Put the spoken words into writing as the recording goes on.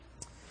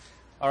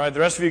All right,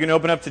 the rest of you can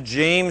open up to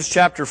James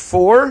chapter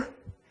 4,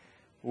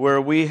 where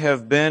we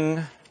have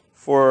been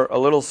for a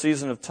little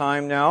season of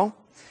time now.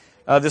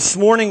 This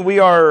morning we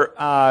are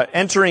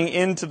entering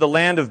into the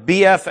land of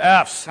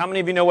BFFs. How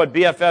many of you know what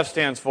BFF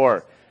stands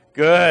for?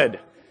 Good.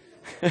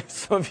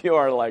 Some of you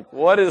are like,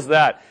 what is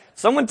that?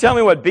 Someone tell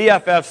me what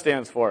BFF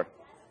stands for.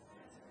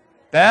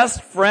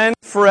 Best friend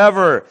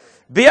forever.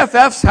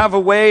 BFFs have a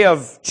way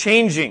of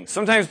changing.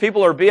 Sometimes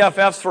people are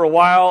BFFs for a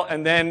while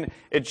and then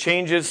it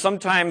changes.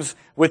 Sometimes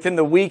within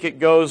the week it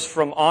goes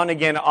from on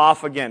again,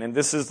 off again. And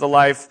this is the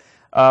life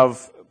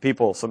of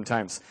people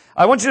sometimes.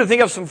 I want you to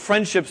think of some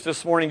friendships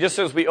this morning just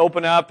as we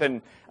open up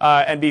and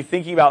be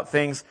thinking about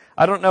things.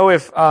 I don't know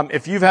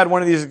if you've had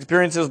one of these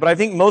experiences, but I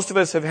think most of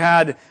us have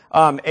had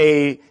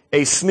a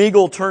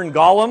Smeagol turned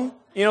Gollum,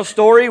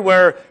 story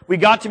where we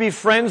got to be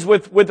friends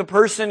with a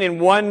person in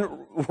one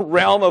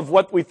realm of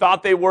what we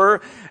thought they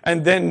were,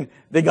 and then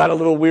they got a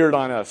little weird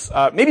on us.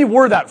 Maybe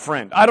we're that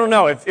friend. I don't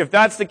know. If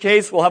that's the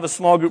case, we'll have a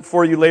small group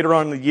for you later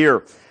on in the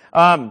year.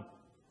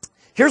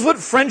 Here's what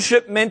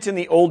friendship meant in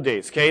the old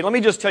days, okay? Let me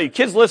just tell you.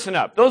 Kids, listen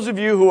up. Those of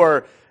you who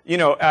are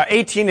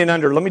 18 and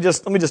under, let me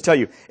just tell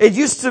you. It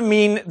used to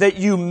mean that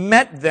you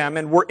met them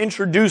and were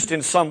introduced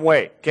in some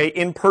way, okay,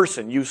 in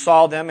person. You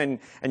saw them and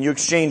you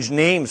exchanged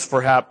names,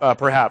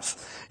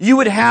 perhaps. You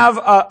would have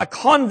a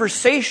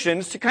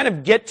conversations to kind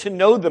of get to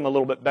know them a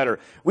little bit better.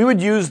 We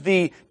would use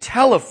the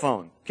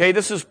telephone. Okay,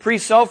 this is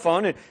pre-cell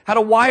phone. It had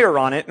a wire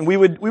on it, and we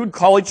would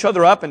call each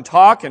other up and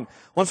talk, and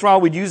once in a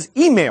while we'd use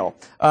email,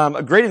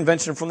 a great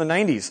invention from the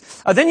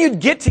 90s. Then you'd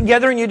get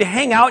together and you'd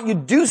hang out and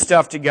you'd do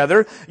stuff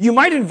together. You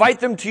might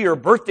invite them to your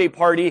birthday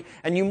party,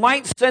 and you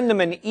might send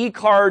them an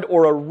e-card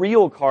or a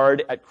real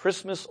card at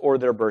Christmas or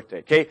their birthday.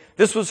 Okay,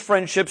 this was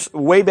friendships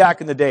way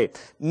back in the day.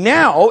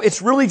 Now it's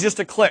really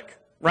just a click.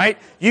 Right?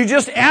 You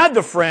just add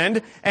the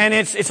friend, and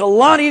it's a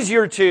lot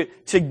easier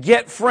to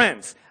get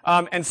friends.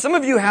 And some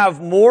of you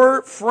have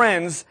more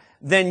friends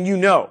than you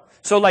know.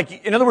 So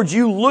like, in other words,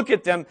 you look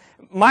at them.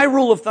 My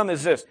rule of thumb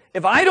is this.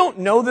 If I don't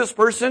know this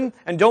person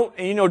and don't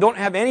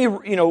have any,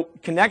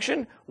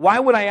 connection, why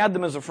would I add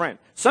them as a friend?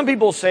 Some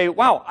people say,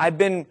 wow, I've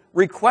been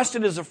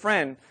requested as a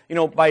friend,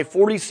 by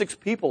 46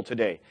 people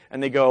today.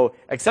 And they go,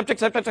 accept,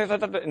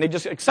 and they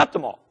just accept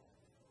them all.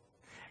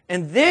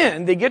 And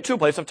then they get to a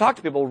place, I've talked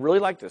to people who really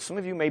like this. Some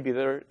of you may be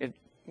there,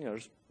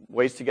 there's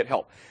ways to get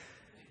help.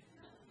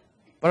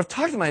 But I've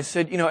talked to them, I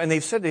said, and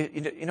they've said,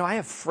 I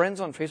have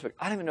friends on Facebook.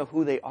 I don't even know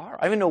who they are.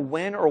 I don't even know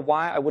when or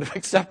why I would have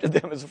accepted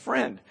them as a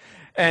friend.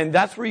 And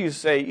that's where you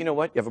say, you know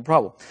what, you have a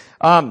problem.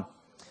 Now,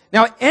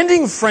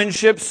 ending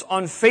friendships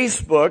on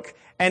Facebook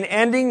and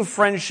ending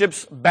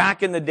friendships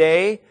back in the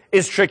day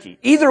is tricky.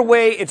 Either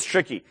way, it's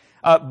tricky.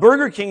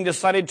 Burger King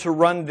decided to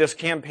run this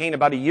campaign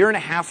about a year and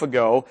a half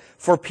ago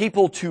for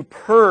people to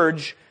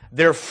purge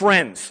their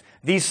friends.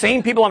 These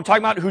same people I'm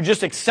talking about who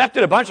just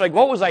accepted a bunch, like,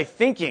 what was I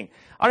thinking?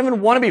 I don't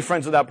even want to be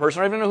friends with that person.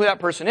 I don't even know who that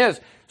person is.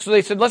 So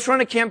they said, let's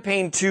run a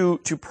campaign to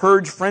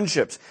purge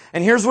friendships.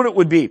 And here's what it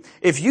would be.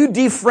 If you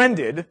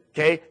defriended,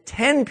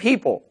 10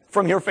 people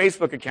from your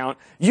Facebook account,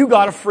 you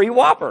got a free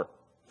Whopper.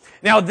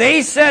 Now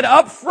they said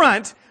up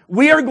front,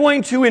 we are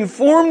going to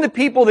inform the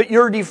people that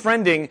you're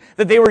defriending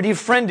that they were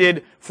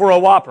defriended for a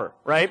Whopper,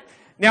 right?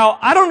 Now,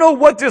 I don't know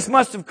what this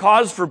must have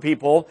caused for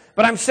people,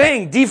 but I'm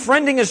saying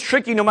defriending is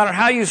tricky no matter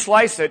how you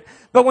slice it.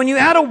 But when you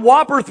add a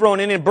Whopper thrown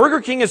in and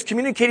Burger King is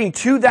communicating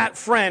to that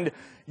friend,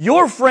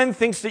 your friend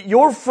thinks that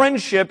your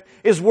friendship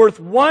is worth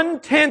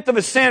 1/10 of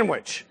a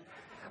sandwich.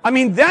 I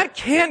mean, that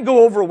can't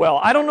go over well.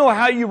 I don't know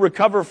how you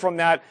recover from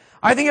that.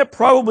 I think it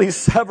probably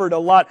severed a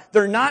lot.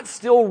 They're not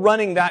still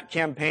running that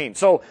campaign.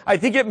 So I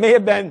think it may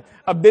have been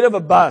a bit of a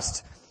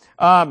bust.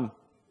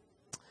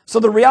 So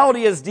the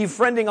reality is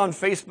defriending on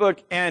Facebook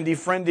and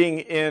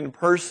defriending in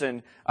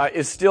person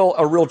is still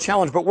a real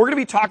challenge. But we're going to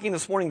be talking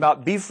this morning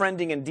about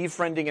befriending and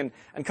defriending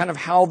and kind of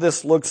how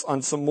this looks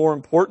on some more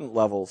important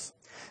levels.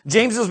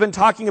 James has been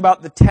talking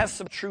about the tests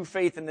of true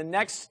faith, and the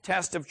next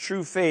test of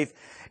true faith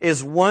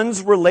is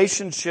one's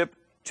relationship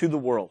to the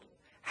world.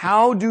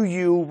 How do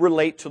you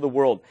relate to the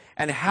world?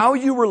 And how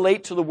you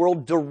relate to the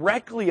world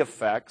directly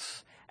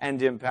affects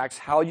and impacts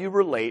how you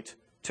relate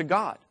to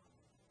God.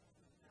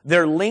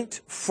 They're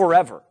linked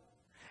forever.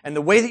 And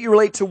the way that you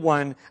relate to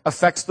one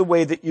affects the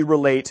way that you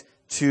relate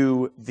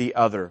to the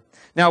other.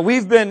 Now,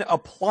 we've been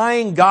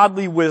applying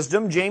godly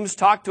wisdom. James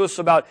talked to us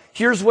about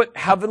here's what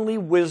heavenly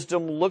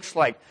wisdom looks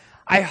like.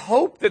 I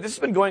hope that this has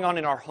been going on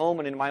in our home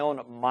and in my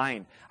own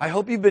mind. I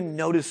hope you've been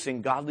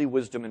noticing godly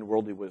wisdom and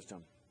worldly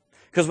wisdom.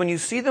 Because when you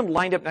see them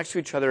lined up next to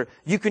each other,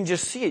 you can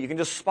just see it. You can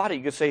just spot it.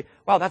 You can say,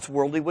 wow, that's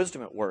worldly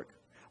wisdom at work.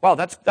 Wow,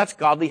 that's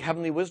godly,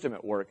 heavenly wisdom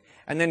at work.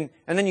 And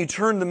then you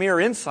turn the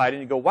mirror inside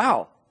and you go,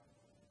 wow,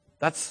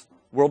 that's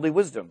worldly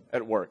wisdom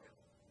at work.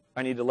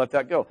 I need to let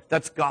that go.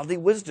 That's godly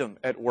wisdom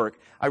at work.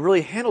 I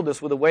really handled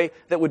this with a way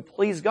that would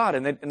please God,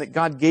 and that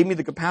God gave me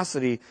the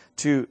capacity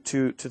to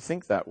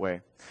think that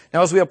way.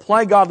 Now, as we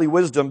apply godly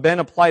wisdom, Ben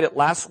applied it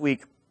last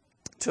week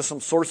to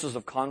some sources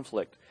of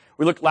conflict.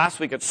 We looked last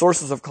week at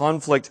sources of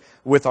conflict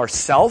with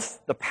ourself,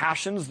 the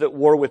passions that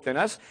war within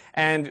us,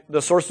 and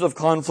the sources of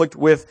conflict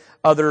with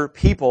other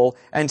people.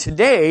 And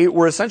today,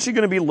 we're essentially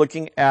going to be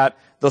looking at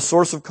the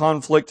source of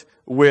conflict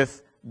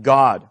with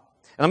God.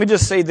 And let me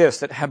just say this,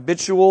 that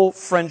habitual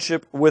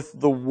friendship with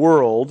the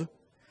world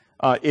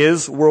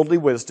is worldly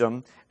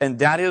wisdom, and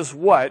that is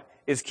what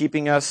is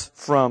keeping us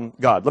from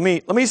God. Let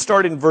me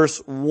start in verse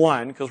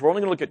 1, because we're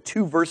only going to look at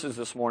 2 verses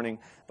this morning,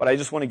 but I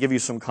just want to give you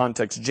some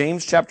context.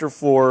 James chapter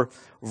 4,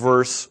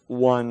 verse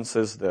 1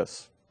 says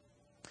this: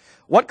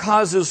 "What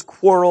causes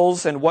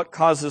quarrels and what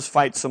causes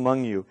fights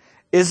among you?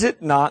 Is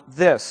it not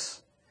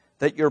this,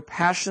 that your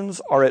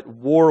passions are at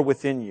war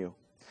within you?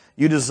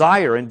 You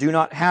desire and do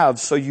not have,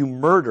 so you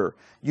murder.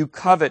 You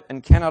covet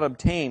and cannot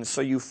obtain,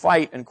 so you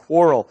fight and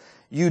quarrel.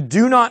 You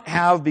do not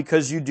have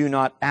because you do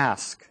not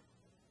ask.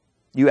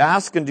 You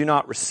ask and do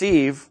not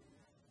receive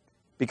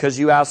because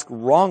you ask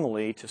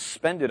wrongly to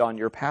spend it on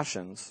your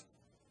passions.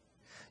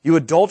 You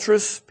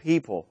adulterous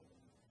people,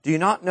 do you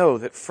not know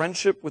that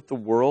friendship with the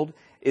world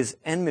is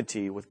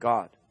enmity with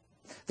God?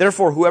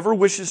 Therefore, whoever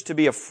wishes to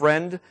be a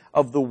friend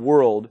of the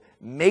world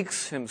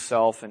makes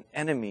himself an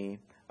enemy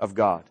of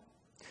God.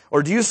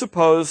 Or do you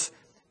suppose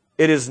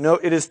it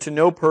is to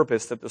no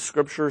purpose that the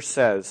Scripture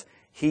says,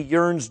 He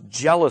yearns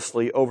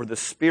jealously over the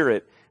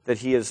Spirit that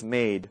He has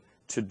made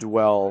to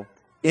dwell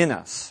in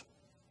us?"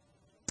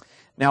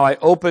 Now,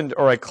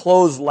 I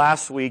closed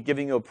last week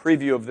giving you a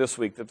preview of this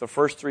week, that the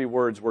first 3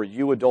 words were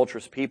 "you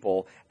adulterous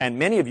people," and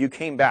many of you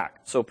came back.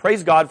 So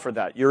praise God for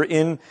that. You're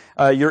in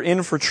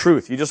for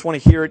truth. You just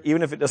want to hear it,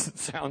 even if it doesn't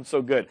sound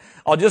so good.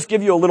 I'll just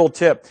give you a little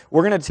tip.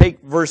 We're going to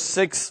take verse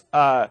 6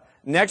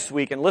 next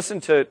week and listen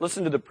to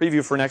the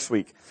preview for next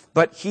week.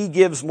 But He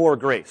gives more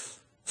grace.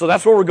 So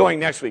that's where we're going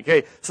next week.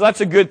 Okay, so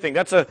that's a good thing.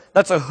 That's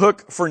a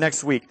hook for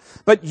next week.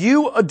 But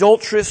you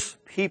adulterous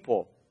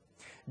people.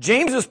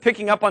 James is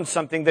picking up on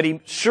something that he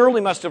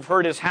surely must have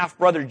heard his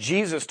half-brother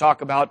Jesus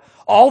talk about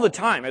all the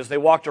time as they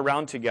walked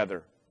around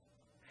together.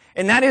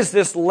 And that is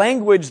this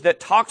language that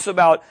talks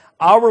about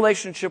our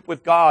relationship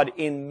with God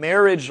in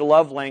marriage,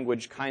 love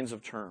language kinds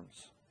of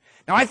terms.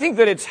 Now, I think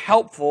that it's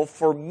helpful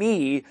for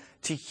me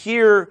to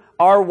hear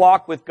our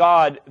walk with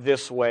God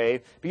this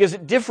way, because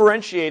it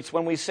differentiates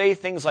when we say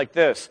things like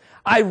this: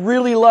 "I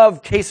really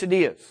love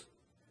quesadillas,"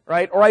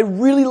 right? Or "I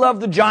really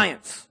love the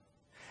Giants."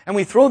 And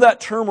we throw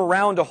that term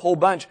around a whole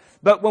bunch,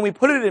 but when we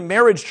put it in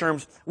marriage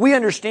terms, we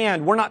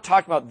understand we're not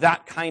talking about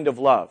that kind of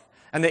love.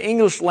 And the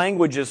English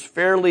language is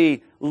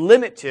fairly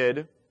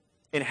limited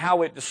in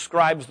how it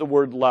describes the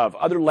word love.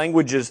 Other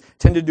languages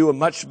tend to do a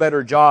much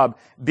better job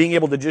being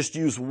able to just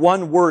use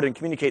one word and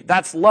communicate,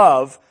 that's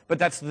love, but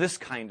that's this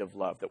kind of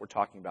love that we're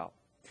talking about.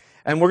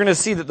 And we're going to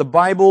see that the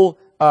Bible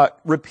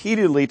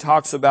repeatedly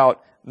talks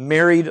about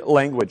married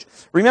language.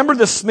 Remember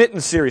the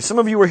Smitten series. Some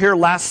of you were here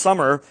last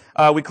summer.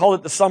 We called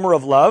it the Summer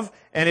of Love,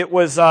 and it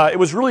was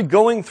really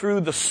going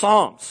through the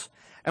Psalms.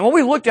 And what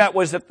we looked at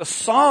was that the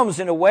Psalms,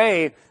 in a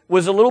way,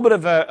 was a little bit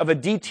of a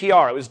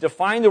DTR. It was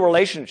define the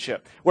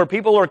relationship, where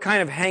people are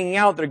kind of hanging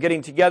out, they're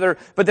getting together,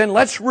 but then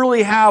let's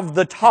really have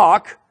the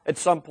talk at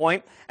some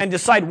point and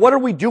decide, what are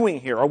we doing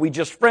here? Are we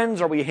just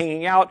friends? Are we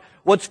hanging out?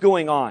 What's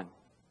going on?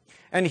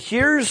 And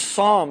here's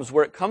Psalms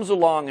where it comes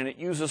along and it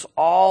uses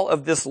all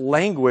of this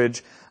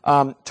language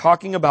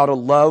talking about a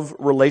love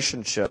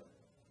relationship.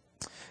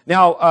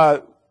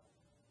 Now,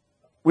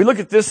 we look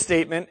at this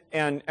statement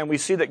and we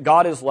see that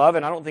God is love,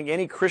 and I don't think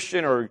any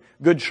Christian or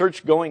good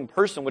church-going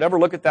person would ever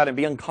look at that and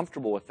be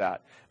uncomfortable with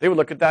that. They would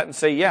look at that and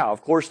say, yeah,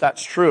 of course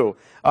that's true.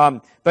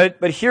 But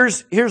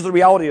here's the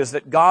reality, is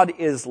that God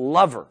is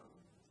lover.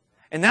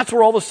 And that's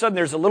where all of a sudden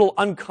there's a little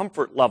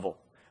uncomfort level,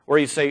 where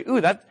you say, ooh,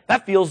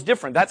 that feels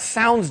different. That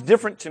sounds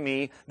different to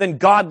me than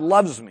God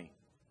loves me.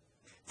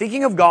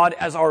 Thinking of God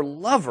as our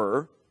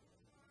lover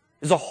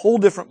is a whole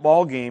different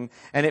ballgame,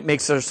 and it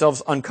makes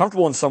ourselves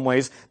uncomfortable in some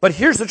ways. But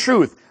here's the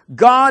truth.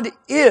 God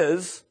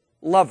is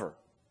lover.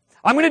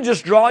 I'm going to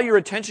just draw your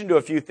attention to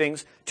a few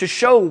things to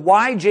show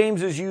why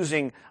James is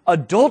using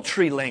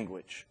adultery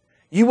language.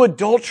 You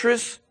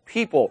adulterous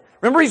people.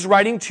 Remember, he's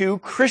writing to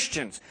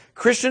Christians.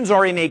 Christians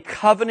are in a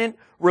covenant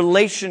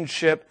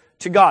relationship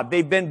to God.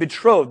 They've been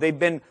betrothed. They've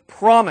been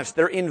promised.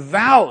 They're in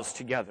vows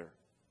together.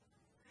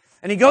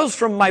 And he goes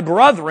from my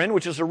brethren,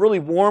 which is a really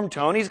warm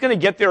tone. He's going to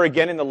get there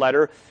again in the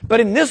letter. But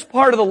in this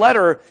part of the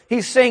letter,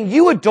 he's saying,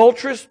 you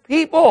adulterous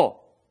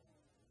people.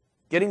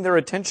 Getting their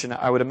attention,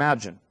 I would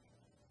imagine.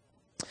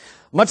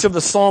 Much of the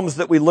Psalms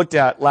that we looked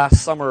at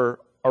last summer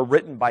are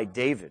written by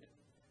David.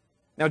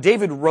 Now,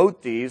 David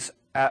wrote these,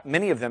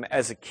 many of them,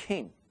 as a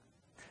king.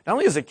 Not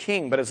only as a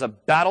king, but as a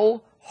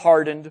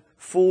battle-hardened,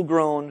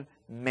 full-grown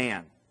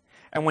man.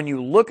 And when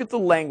you look at the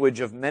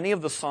language of many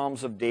of the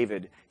Psalms of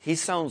David, he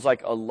sounds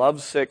like a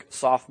lovesick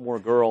sophomore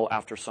girl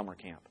after summer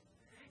camp.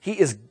 He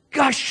is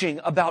gushing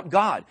about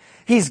God.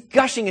 He's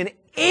gushing and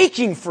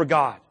aching for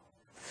God.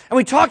 And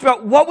we talked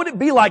about what would it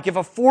be like if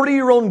a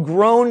 40-year-old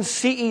grown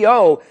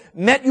CEO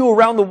met you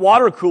around the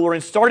water cooler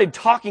and started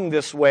talking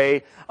this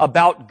way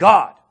about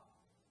God.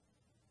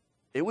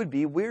 It would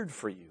be weird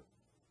for you.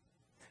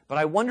 But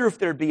I wonder if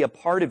there'd be a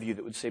part of you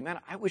that would say, man,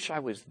 I wish I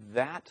was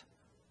that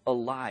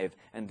alive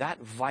and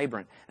that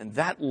vibrant and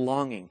that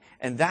longing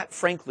and that,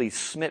 frankly,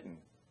 smitten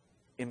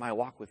in my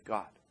walk with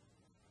God.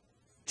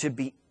 To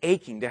be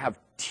aching, to have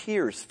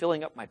tears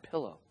filling up my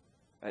pillow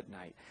at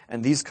night.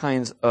 And these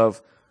kinds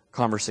of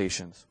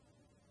conversations.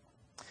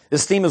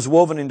 This theme is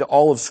woven into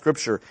all of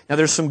Scripture. Now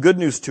there's some good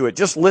news to it.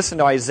 Just listen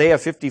to Isaiah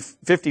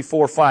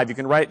 54:5. You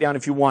can write it down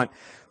if you want.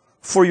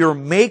 For your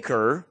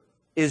Maker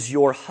is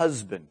your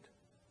husband.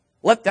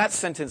 Let that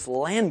sentence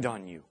land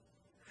on you.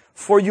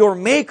 For your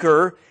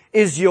Maker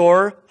is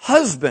your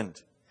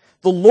husband.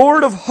 The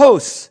Lord of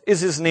hosts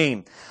is His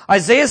name.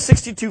 Isaiah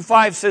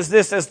 62:5 says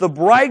this, as the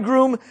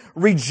bridegroom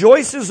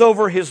rejoices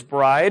over his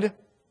bride,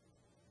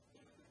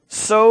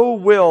 so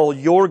will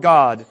your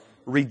God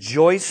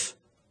rejoice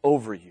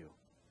over you.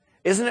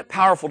 Isn't it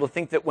powerful to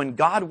think that when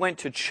God went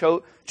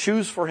to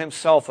choose for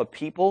Himself a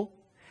people,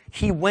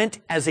 He went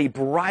as a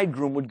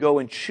bridegroom would go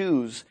and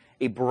choose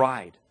a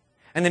bride.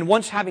 And then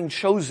once having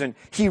chosen,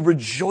 He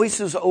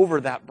rejoices over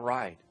that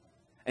bride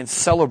and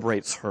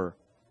celebrates her.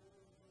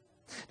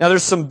 Now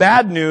there's some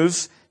bad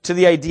news to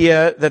the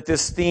idea that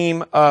this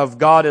theme of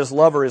God as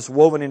lover is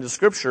woven into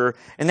Scripture,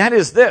 and that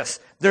is this.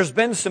 There's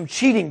been some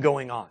cheating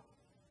going on.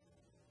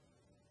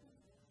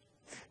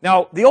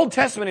 Now, the Old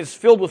Testament is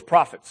filled with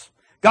prophets.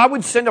 God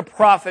would send a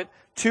prophet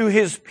to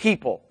His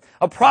people.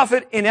 A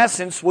prophet, in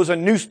essence, was a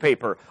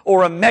newspaper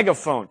or a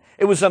megaphone.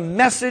 It was a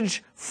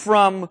message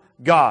from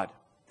God.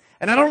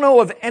 And I don't know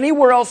of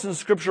anywhere else in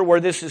Scripture where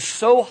this is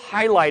so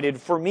highlighted,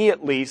 for me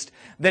at least,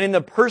 than in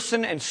the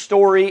person and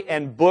story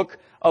and book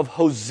of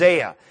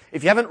Hosea.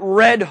 If you haven't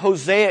read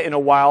Hosea in a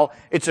while,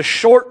 it's a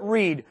short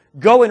read.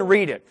 Go and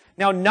read it.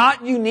 Now,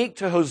 not unique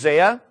to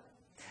Hosea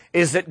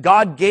is that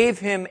God gave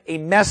him a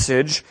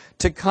message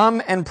to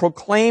come and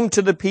proclaim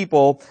to the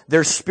people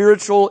their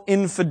spiritual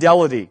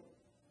infidelity.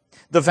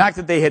 The fact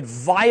that they had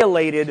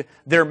violated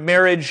their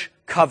marriage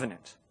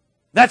covenant.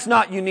 That's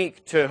not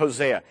unique to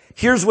Hosea.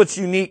 Here's what's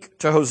unique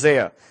to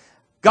Hosea.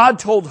 God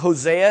told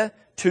Hosea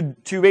to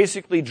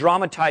basically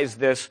dramatize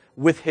this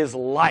with his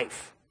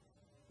life.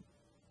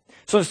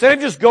 So instead of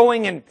just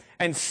going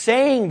and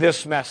saying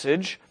this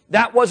message,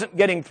 that wasn't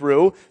getting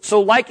through.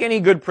 So like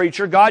any good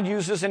preacher, God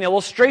uses an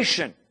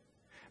illustration.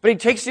 But He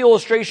takes the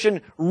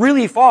illustration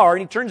really far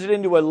and He turns it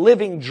into a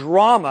living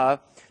drama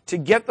to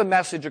get the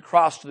message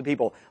across to the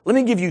people. Let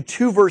me give you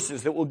two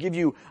verses that will give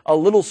you a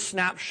little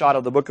snapshot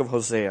of the book of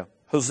Hosea.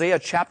 Hosea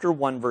chapter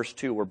 1 verse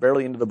 2. We're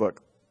barely into the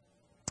book.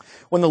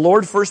 When the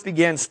Lord first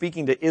began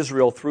speaking to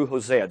Israel through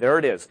Hosea, there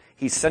it is.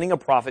 He's sending a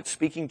prophet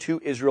speaking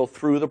to Israel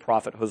through the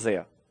prophet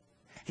Hosea.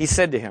 He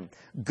said to him,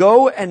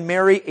 "Go and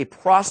marry a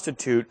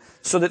prostitute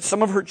so that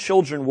some of her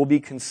children will be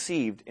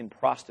conceived in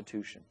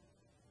prostitution."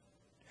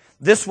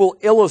 This will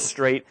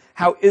illustrate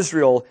how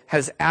Israel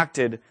has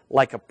acted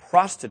like a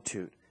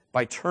prostitute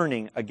by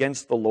turning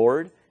against the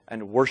Lord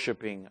and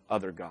worshiping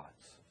other gods.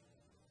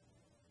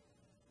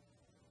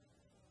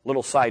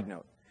 Little side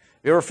note.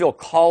 If you ever feel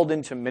called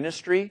into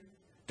ministry,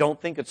 don't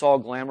think it's all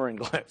glamour and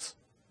glitz.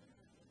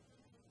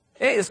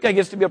 Hey, this guy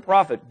gets to be a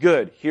prophet.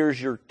 Good.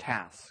 Here's your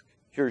task.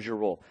 Here's your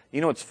role.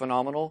 You know what's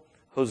phenomenal?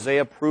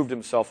 Hosea proved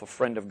himself a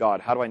friend of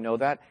God. How do I know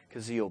that?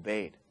 Because he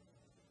obeyed.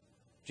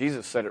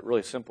 Jesus said it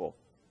really simple.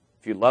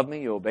 If you love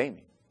me, you obey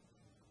me.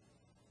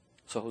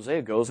 So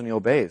Hosea goes and he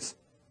obeys.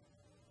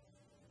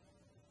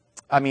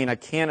 I mean, I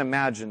can't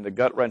imagine the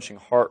gut-wrenching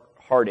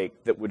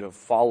heartache that would have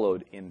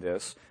followed in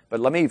this. But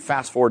let me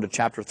fast forward to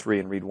chapter 3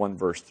 and read one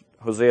verse.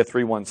 Hosea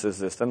 3:1 says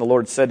this, "Then the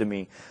Lord said to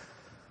me,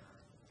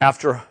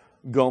 after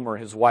Gomer,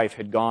 his wife,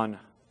 had gone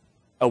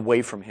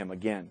away from him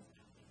again,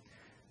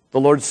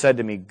 the Lord said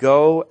to me,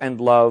 go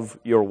and love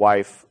your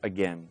wife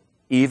again,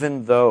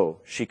 even though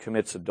she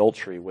commits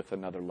adultery with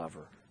another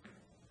lover."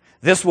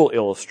 This will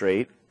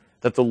illustrate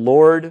that the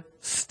Lord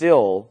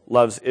still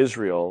loves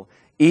Israel,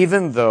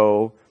 even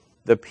though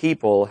the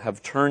people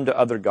have turned to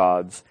other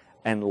gods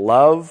and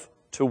love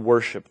to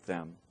worship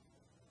them.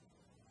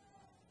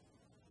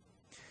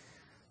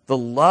 The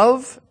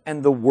love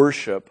and the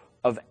worship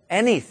of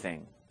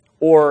anything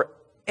or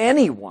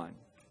anyone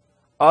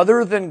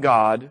other than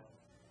God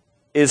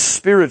is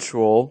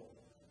spiritual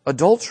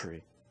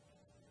adultery.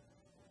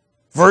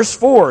 Verse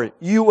 4,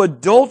 "You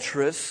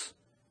adulterous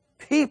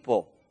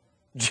people,"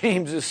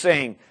 James is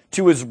saying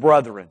to his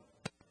brethren.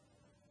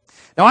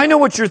 Now I know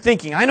what you're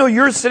thinking. I know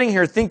you're sitting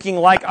here thinking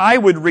like I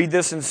would read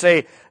this and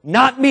say,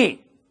 not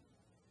me.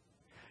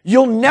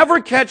 You'll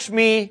never catch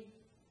me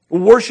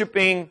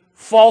worshiping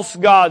false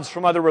gods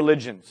from other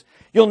religions.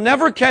 You'll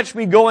never catch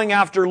me going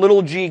after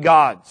little g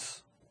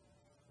gods.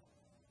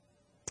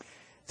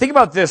 Think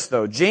about this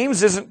though.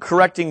 James isn't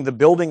correcting the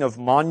building of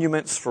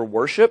monuments for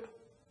worship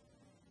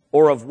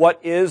or of what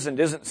is and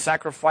isn't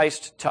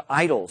sacrificed to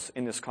idols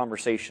in this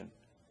conversation.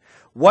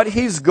 What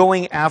he's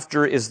going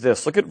after is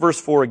this. Look at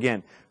verse 4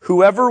 again.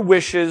 "Whoever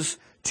wishes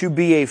to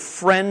be a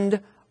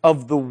friend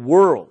of the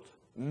world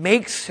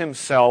makes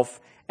himself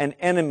an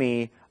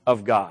enemy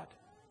of God."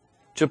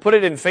 To put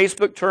it in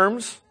Facebook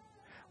terms,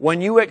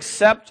 when you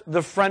accept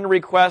the friend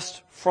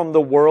request from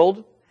the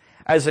world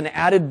as an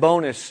added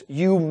bonus,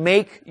 you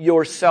make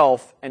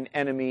yourself an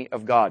enemy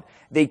of God.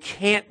 They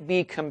can't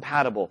be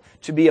compatible.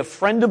 To be a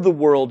friend of the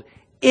world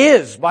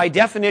is, by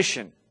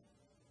definition,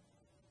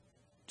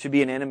 to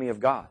be an enemy of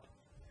God.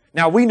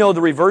 Now, we know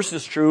the reverse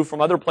is true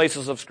from other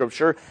places of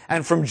Scripture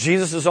and from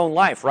Jesus' own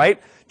life,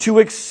 right? To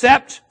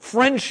accept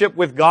friendship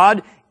with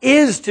God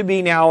is to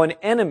be now an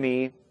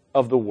enemy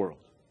of the world.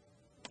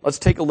 Let's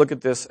take a look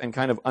at this and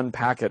kind of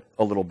unpack it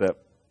a little bit.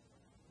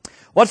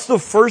 What's the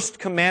first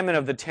commandment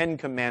of the 10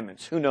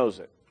 Commandments? Who knows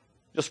it?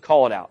 Just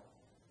call it out.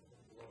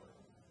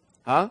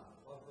 Huh?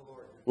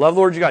 Love the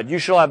Lord your God. You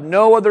shall have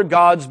no other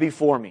gods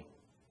before me.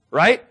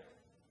 Right?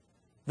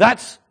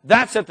 That's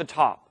at the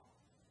top.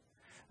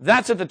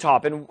 That's at the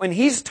top. And when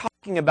he's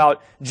talking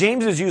about,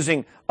 James is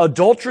using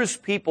adulterous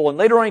people, and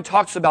later on he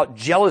talks about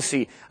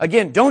jealousy.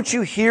 Again, don't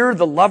you hear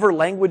the lover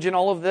language in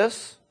all of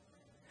this?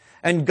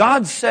 And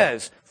God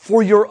says,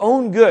 for your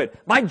own good.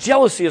 My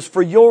jealousy is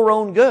for your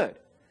own good.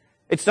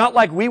 It's not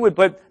like we would,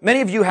 but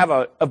many of you have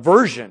a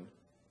aversion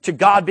to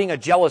God being a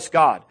jealous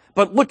God.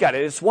 But look at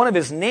it. It's one of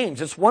His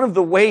names. It's one of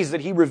the ways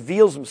that He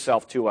reveals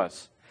Himself to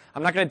us.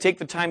 I'm not going to take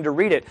the time to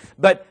read it,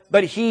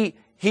 but He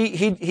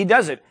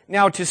does it.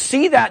 Now, to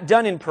see that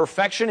done in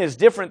perfection is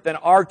different than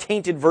our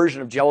tainted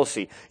version of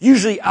jealousy.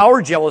 Usually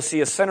our jealousy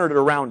is centered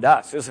around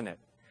us, isn't it?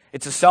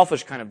 It's a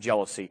selfish kind of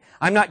jealousy.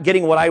 I'm not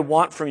getting what I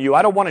want from you.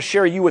 I don't want to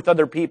share you with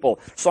other people,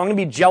 so I'm going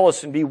to be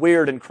jealous and be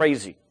weird and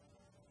crazy.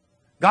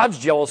 God's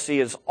jealousy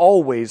is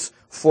always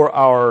for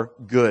our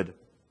good.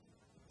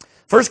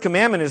 First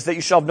commandment is that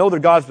you shall have no other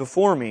gods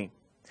before me.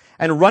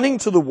 And running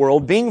to the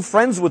world, being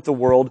friends with the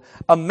world,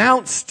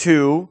 amounts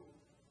to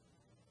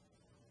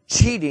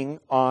cheating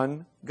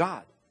on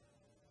God.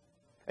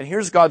 And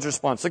here's God's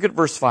response. Look at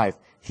verse 5.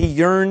 He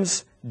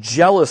yearns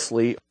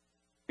jealously for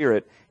the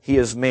Spirit He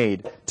has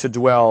made to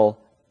dwell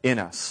in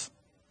us.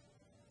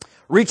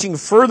 Reaching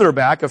further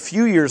back, a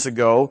few years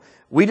ago,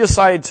 we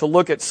decided to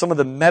look at some of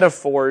the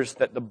metaphors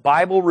that the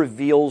Bible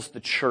reveals the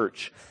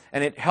church.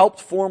 And it helped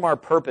form our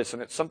purpose,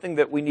 and it's something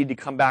that we need to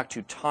come back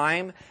to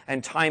time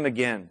and time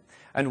again.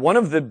 And one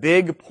of the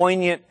big,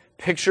 poignant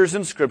pictures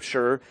in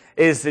Scripture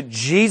is that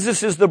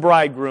Jesus is the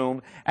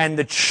bridegroom and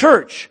the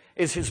church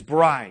is His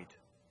bride.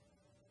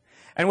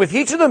 And with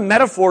each of the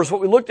metaphors,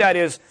 what we looked at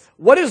is,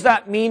 what does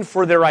that mean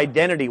for their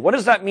identity? What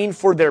does that mean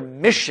for their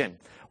mission?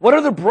 What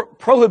are the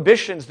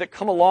prohibitions that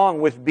come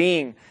along with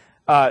being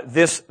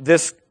this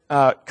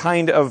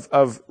kind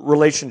of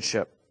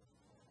relationship?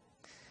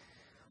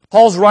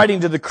 Paul's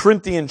writing to the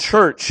Corinthian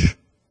church,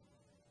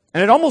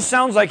 and it almost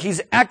sounds like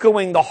he's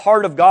echoing the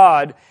heart of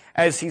God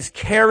as he's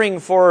caring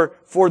for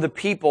the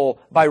people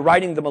by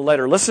writing them a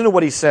letter. Listen to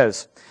what he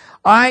says.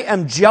 I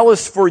am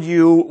jealous for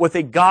you with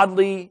a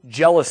godly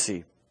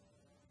jealousy.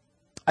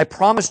 I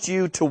promised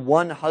you to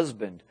one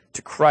husband,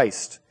 to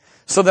Christ,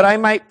 so that I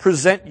might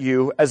present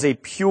you as a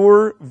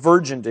pure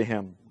virgin to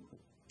Him.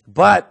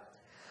 But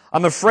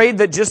I'm afraid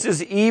that just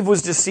as Eve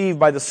was deceived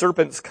by the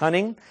serpent's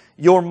cunning,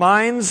 your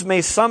minds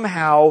may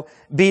somehow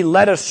be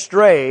led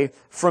astray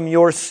from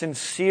your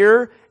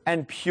sincere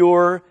and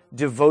pure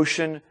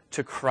devotion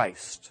to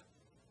Christ.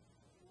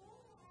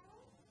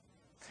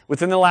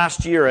 Within the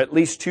last year, at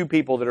least 2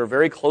 people that are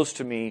very close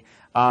to me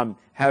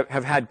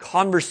have had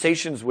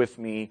conversations with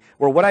me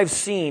where what I've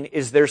seen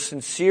is their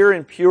sincere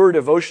and pure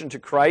devotion to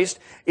Christ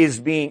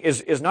is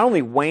not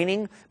only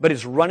waning, but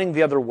is running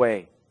the other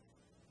way.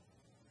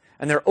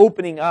 And they're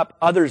opening up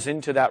others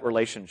into that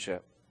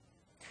relationship.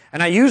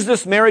 And I used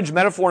this marriage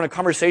metaphor in a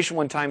conversation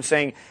one time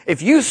saying,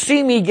 if you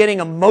see me getting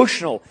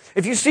emotional,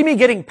 if you see me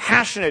getting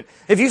passionate,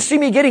 if you see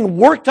me getting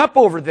worked up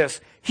over this,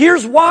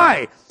 here's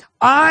why.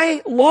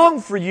 I long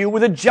for you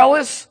with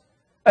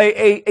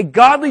a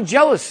godly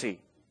jealousy.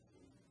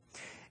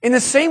 In the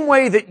same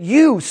way that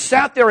you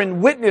sat there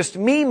and witnessed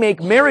me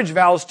make marriage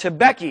vows to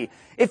Becky,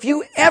 if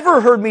you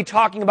ever heard me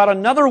talking about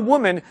another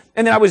woman,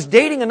 and then I was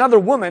dating another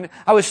woman,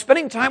 I was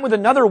spending time with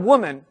another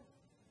woman,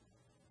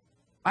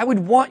 I would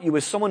want you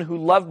as someone who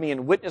loved me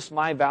and witnessed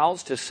my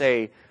vows to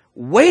say,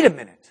 wait a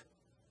minute.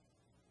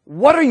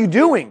 What are you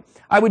doing?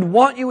 I would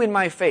want you in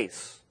my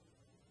face.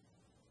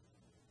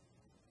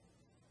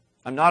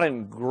 I'm not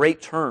in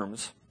great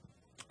terms,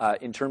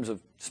 in terms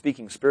of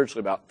speaking spiritually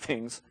about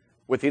things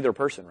with either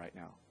person right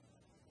now.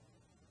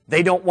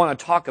 They don't want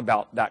to talk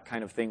about that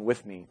kind of thing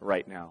with me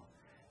right now.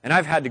 And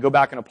I've had to go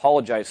back and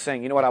apologize,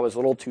 saying, you know what, I was a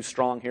little too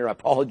strong here. I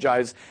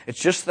apologize. It's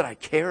just that I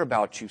care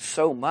about you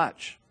so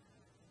much.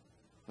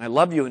 And I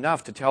love you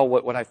enough to tell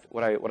what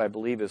I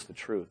believe is the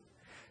truth.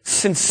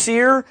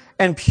 Sincere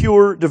and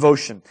pure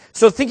devotion.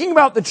 So thinking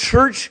about the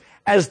church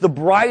as the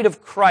bride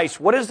of Christ,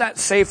 what does that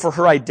say for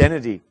her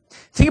identity?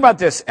 Think about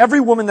this.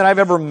 Every woman that I've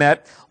ever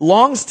met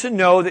longs to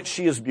know that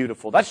she is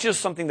beautiful. That's just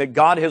something that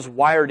God has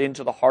wired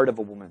into the heart of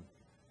a woman.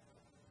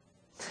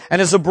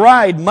 And as a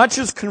bride, much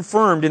is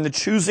confirmed in the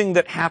choosing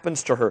that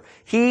happens to her.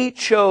 He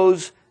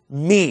chose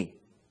me.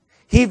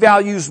 He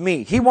values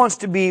me. He wants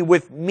to be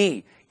with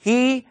me.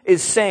 He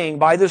is saying,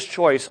 by this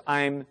choice,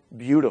 I'm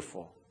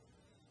beautiful.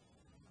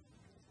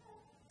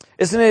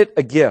 Isn't it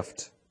a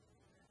gift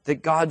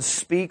that God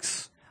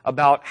speaks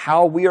about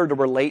how we are to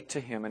relate to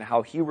Him and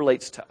how He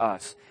relates to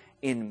us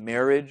in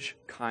marriage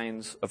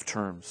kinds of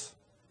terms.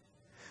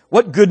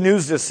 What good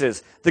news this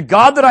is. The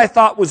God that I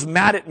thought was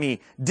mad at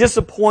me,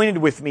 disappointed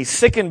with me,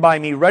 sickened by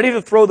me, ready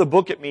to throw the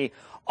book at me,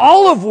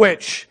 all of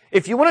which,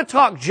 if you want to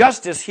talk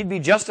justice, He'd be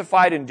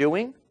justified in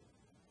doing,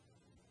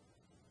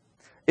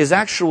 is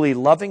actually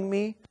loving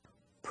me,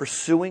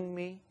 pursuing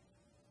me,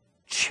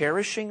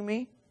 cherishing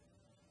me,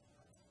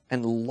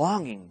 and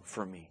longing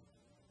for me.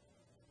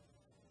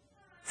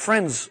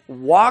 Friends,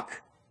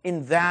 walk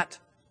in that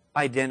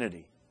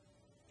identity.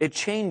 It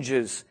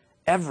changes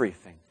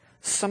everything.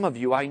 Some of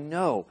you, I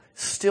know,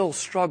 still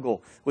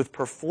struggle with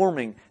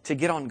performing to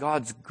get on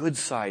God's good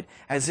side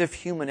as if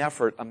human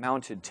effort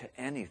amounted to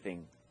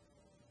anything.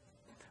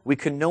 We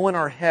can know in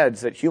our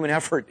heads that human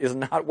effort is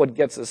not what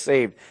gets us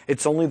saved.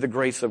 It's only the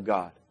grace of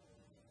God.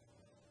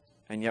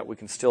 And yet we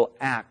can still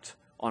act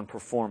on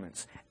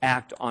performance,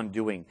 act on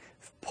doing,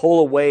 pull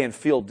away and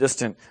feel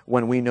distant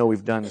when we know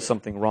we've done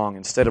something wrong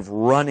instead of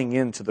running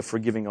into the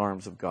forgiving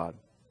arms of God.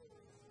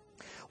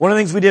 One of the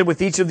things we did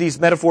with each of these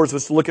metaphors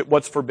was to look at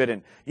what's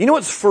forbidden. You know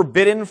what's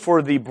forbidden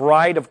for the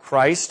bride of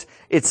Christ?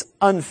 It's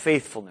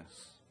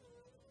unfaithfulness.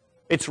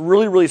 It's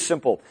really, really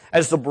simple.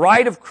 As the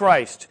bride of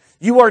Christ,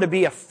 you are to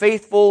be a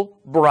faithful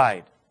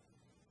bride.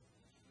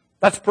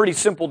 That's pretty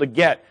simple to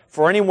get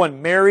for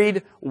anyone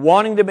married,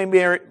 wanting to be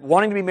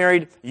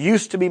married,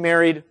 used to be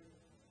married,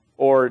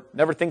 or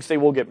never thinks they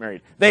will get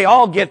married. They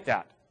all get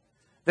that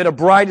a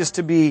bride is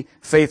to be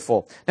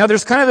faithful. Now,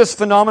 there's kind of this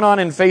phenomenon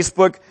in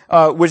Facebook,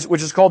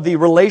 which is called the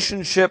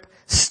relationship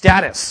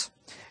status.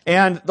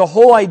 And the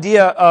whole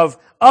idea of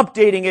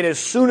updating it as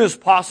soon as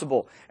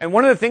possible. And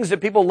one of the things that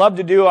people love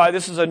to do,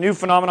 this is a new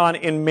phenomenon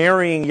in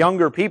marrying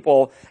younger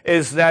people,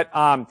 is that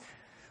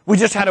we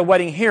just had a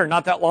wedding here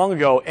not that long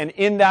ago. And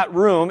in that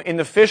room, in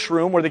the fish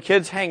room where the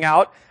kids hang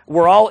out,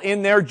 we're all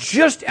in there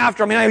just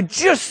after, I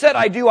just said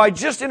I do. I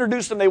just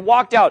introduced them. They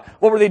walked out.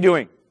 What were they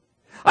doing?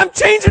 I'm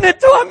changing it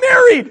till I'm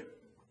married.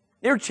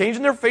 They're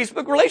changing their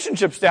Facebook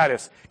relationship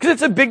status because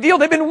it's a big deal.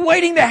 They've been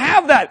waiting to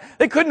have that.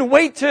 They couldn't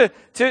wait to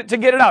get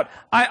it out.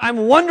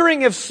 I'm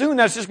wondering if soon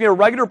that's just going to be a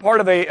regular part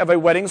of a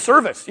wedding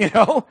service, you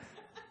know?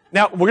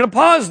 Now, we're going to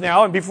pause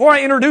now, and before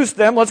I introduce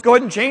them, let's go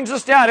ahead and change the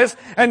status,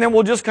 and then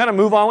we'll just kind of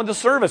move on with the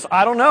service.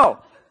 I don't know.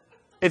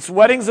 It's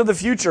weddings of the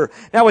future.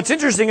 Now, what's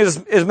interesting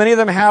is many of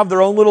them have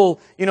their own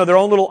little, their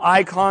own little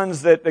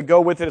icons that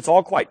go with it. It's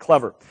all quite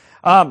clever.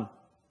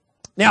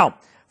 Now,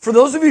 for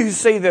those of you who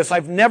say this,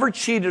 I've never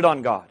cheated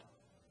on God,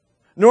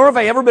 nor have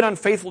I ever been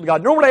unfaithful to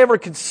God, nor would I ever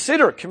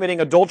consider committing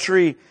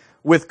adultery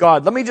with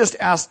God. Let me just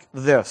ask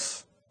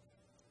this.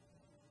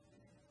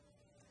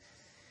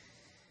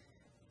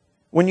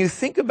 When you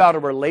think about a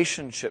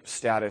relationship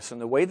status and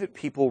the way that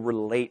people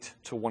relate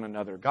to one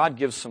another, God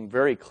gives some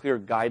very clear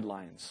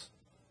guidelines,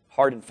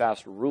 hard and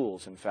fast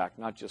rules, in fact,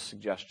 not just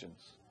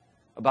suggestions,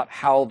 about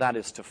how that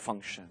is to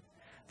function.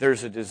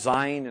 There's a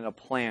design and a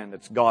plan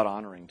that's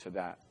God-honoring to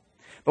that.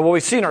 But what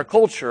we see in our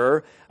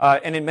culture,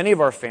 and in many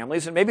of our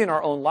families, and maybe in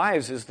our own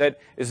lives, is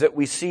that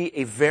we see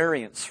a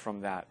variance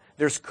from that.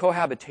 There's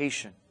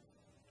cohabitation.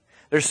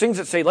 There's things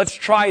that say, let's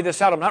try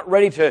this out. I'm not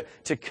ready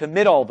to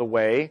commit all the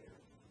way.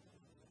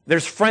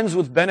 There's friends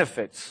with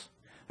benefits.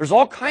 There's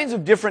all kinds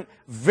of different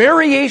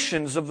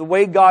variations of the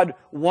way God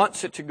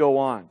wants it to go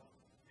on.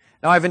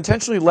 Now, I've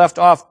intentionally left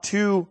off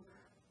two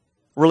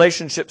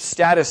relationship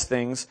status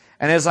things,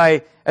 and as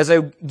I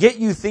get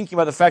you thinking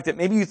about the fact that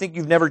maybe you think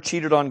you've never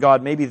cheated on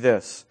God, maybe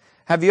this.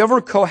 Have you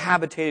ever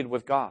cohabitated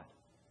with God?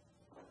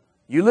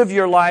 You live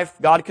your life,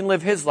 God can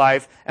live His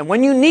life, and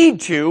when you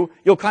need to,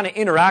 you'll kind of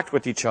interact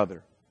with each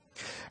other.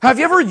 Have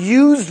you ever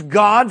used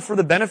God for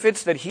the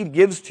benefits that He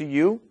gives to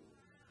you?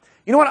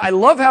 You know what? I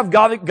love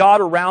having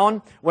God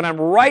around when I'm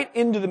right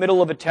into the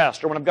middle of a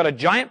test or when I've got a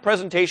giant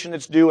presentation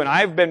that's due and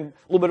I've been a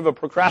little bit of a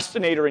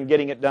procrastinator in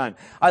getting it done.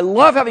 I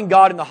love having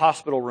God in the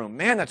hospital room.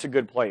 Man, that's a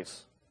good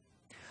place.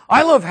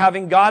 I love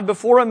having God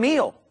before a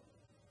meal.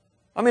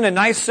 A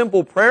nice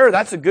simple prayer,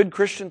 that's a good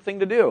Christian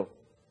thing to do.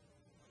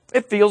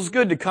 It feels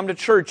good to come to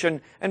church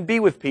and be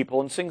with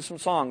people and sing some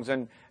songs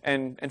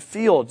and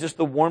feel just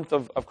the warmth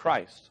of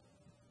Christ.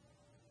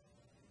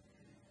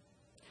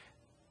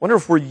 Wonder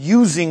if we're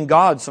using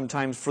God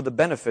sometimes for the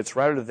benefits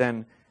rather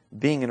than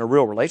being in a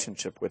real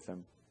relationship with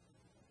Him.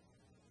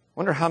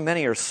 Wonder how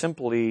many are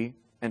simply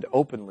and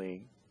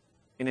openly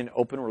in an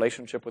open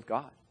relationship with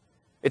God.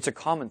 It's a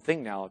common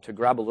thing now to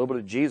grab a little bit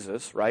of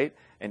Jesus, right,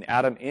 and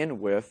add Him in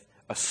with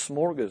a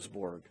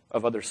smorgasbord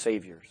of other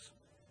saviors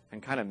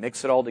and kind of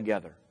mix it all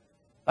together.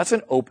 That's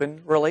an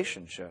open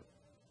relationship.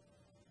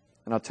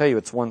 And I'll tell you,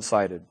 it's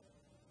one-sided.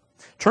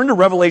 Turn to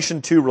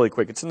Revelation 2 really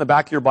quick. It's in the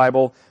back of your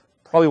Bible.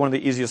 Probably one of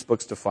the easiest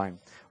books to find.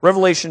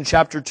 Revelation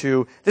chapter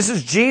 2. This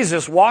is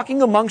Jesus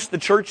walking amongst the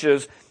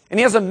churches, and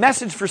He has a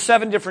message for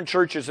 7 different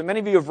churches. And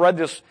many of you have read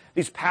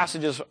these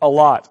passages a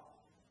lot.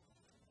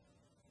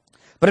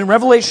 But in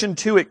Revelation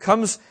 2, it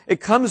comes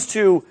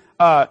to,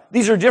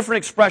 these are different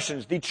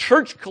expressions. The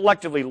church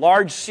collectively,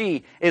 large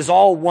C, is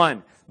all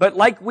one. But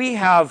like we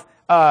have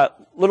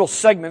little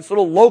segments,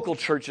 little local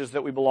churches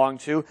that we belong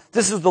to.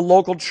 This is the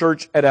local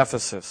church at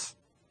Ephesus.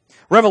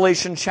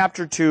 Revelation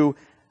chapter 2,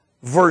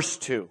 verse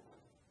 2.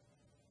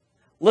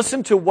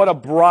 Listen to what a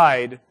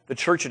bride the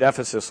church at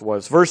Ephesus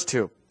was. Verse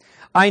 2.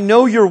 I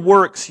know your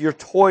works, your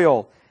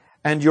toil,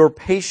 and your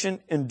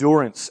patient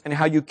endurance, and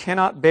how you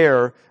cannot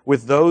bear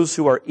with those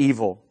who are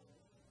evil,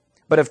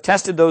 but have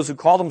tested those who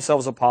call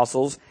themselves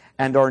apostles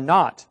and are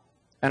not,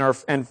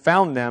 and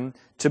found them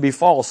to be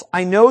false.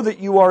 I know that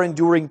you are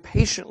enduring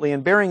patiently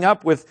and bearing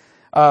up with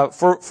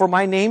for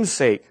my name's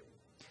sake,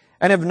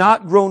 and have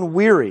not grown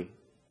weary.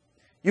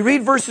 You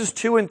read verses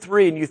 2 and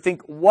 3 and you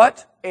think,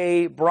 what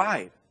a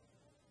bride.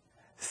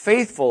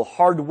 Faithful,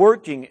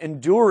 hardworking,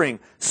 enduring,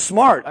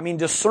 smart. I mean,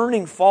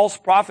 discerning false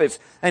prophets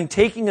and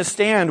taking a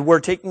stand where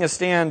taking a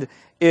stand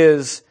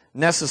is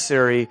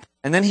necessary.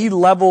 And then he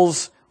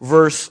levels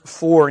verse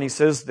 4 and he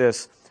says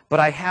this, but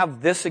I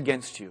have this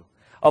against you.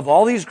 Of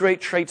all these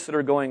great traits that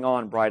are going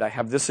on, bride, I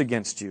have this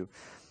against you,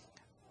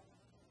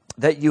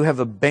 that you have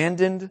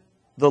abandoned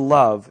the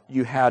love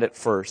you had at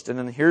first. And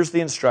then here's the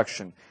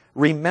instruction.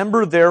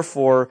 Remember,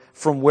 therefore,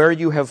 from where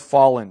you have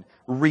fallen.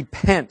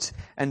 Repent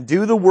and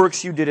do the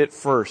works you did at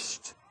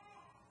first.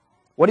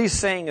 What he's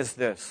saying is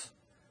this.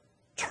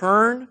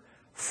 Turn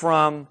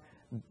from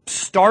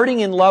starting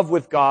in love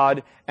with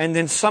God and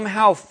then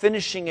somehow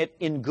finishing it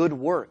in good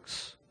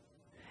works.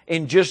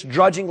 In just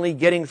drudgingly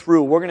getting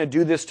through. We're going to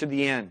do this to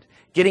the end.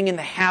 Getting in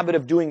the habit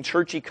of doing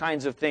churchy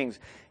kinds of things.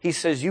 He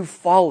says, you've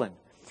fallen.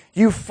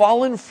 You've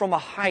fallen from a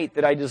height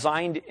that I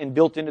designed and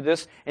built into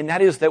this, and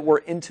that is that we're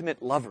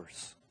intimate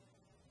lovers.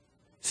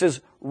 It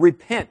says,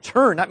 repent,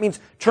 turn. That means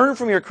turn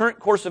from your current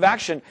course of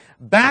action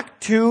back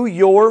to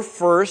your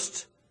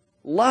first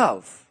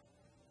love.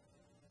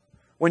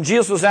 When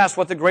Jesus was asked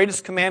what the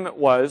greatest commandment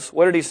was,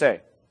 what did he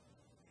say?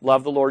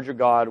 Love the Lord your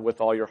God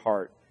with all your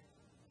heart,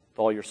 with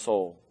all your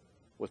soul,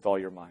 with all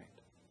your mind.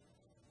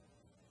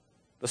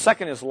 The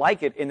second is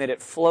like it in that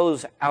it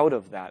flows out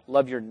of that.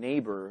 Love your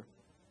neighbor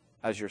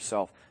as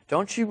yourself.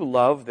 Don't you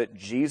love that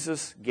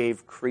Jesus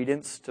gave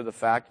credence to the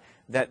fact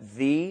that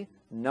the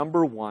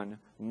number one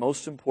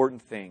most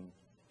important thing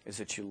is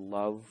that you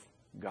love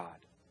God?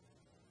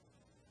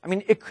 I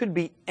mean, it could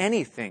be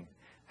anything.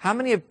 How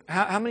many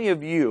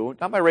of you,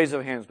 not by raise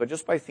of hands, but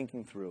just by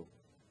thinking through,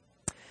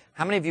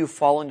 how many of you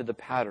fall into the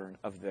pattern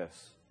of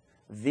this?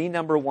 The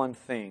number one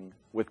thing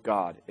with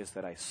God is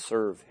that I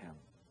serve Him.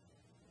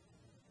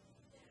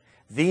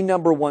 The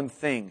number one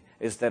thing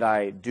is that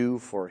I do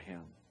for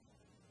Him.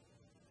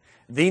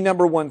 The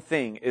number one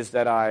thing is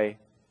that I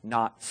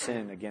not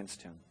sin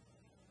against Him.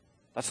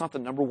 That's not the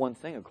number one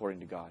thing according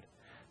to God.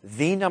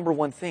 The number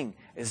one thing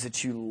is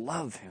that you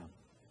love Him.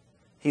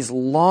 He's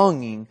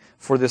longing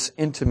for this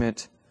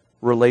intimate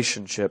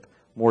relationship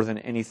more than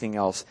anything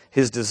else.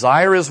 His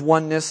desire is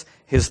oneness.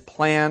 His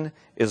plan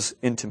is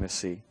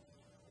intimacy.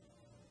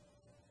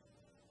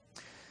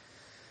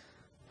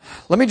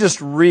 Let me just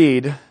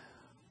read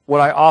what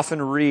I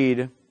often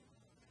read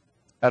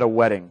at a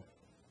wedding.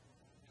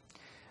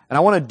 And I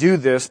want to do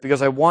this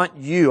because I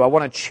want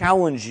to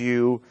challenge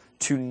you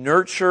to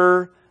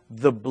nurture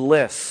the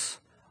bliss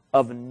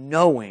of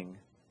knowing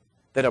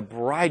that a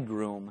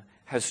bridegroom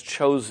has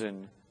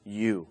chosen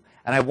you.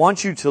 And I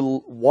want you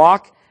to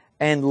walk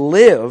and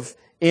live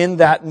in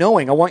that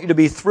knowing. I want you to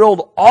be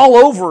thrilled all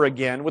over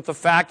again with the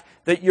fact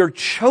that you're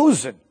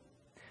chosen,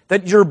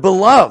 that you're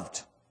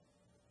beloved.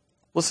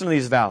 Listen to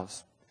these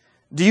vows.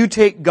 Do you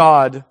take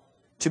God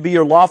to be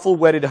your lawful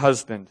wedded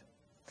husband,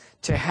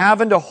 to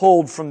have and to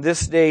hold from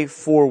this day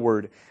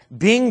forward,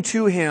 being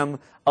to Him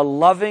a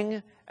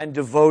loving and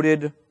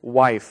devoted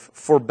wife,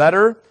 for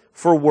better,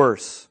 for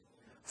worse,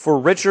 for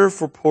richer,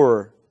 for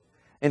poorer,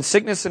 in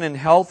sickness and in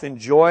health, in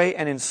joy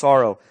and in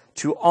sorrow,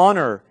 to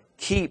honor,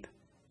 keep,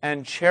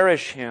 and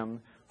cherish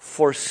Him,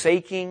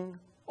 forsaking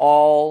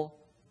all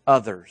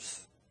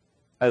others,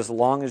 as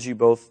long as you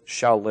both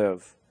shall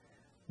live?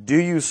 Do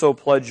you so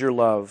pledge your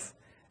love?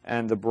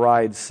 And the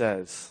bride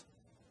says,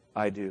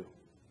 I do.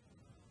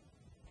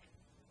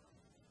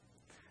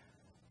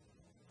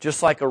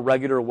 Just like a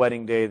regular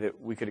wedding day that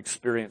we could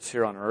experience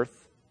here on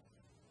earth,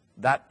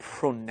 that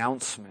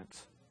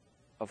pronouncement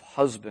of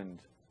husband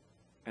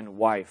and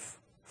wife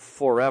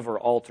forever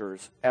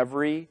alters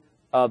every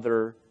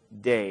other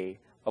day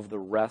of the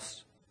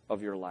rest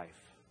of your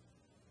life.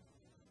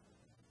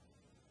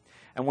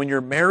 And when you're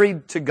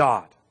married to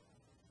God,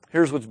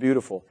 here's what's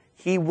beautiful.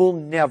 He will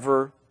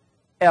never,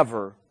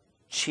 ever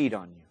cheat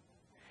on you.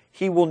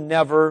 He will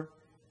never,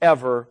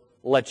 ever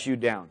let you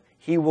down.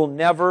 He will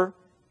never,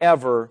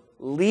 ever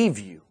leave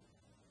you.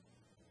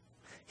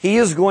 He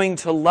is going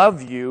to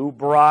love you,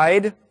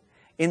 bride,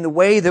 in the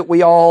way that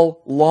we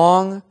all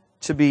long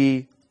to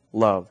be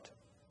loved.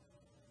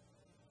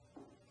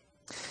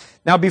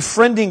 Now,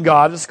 befriending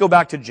God, let's go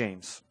back to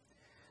James.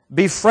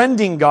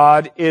 Befriending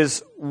God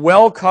is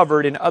well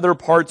covered in other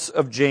parts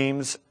of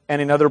James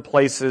and in other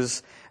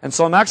places. And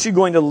so I'm actually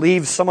going to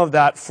leave some of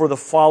that for the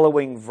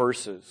following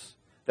verses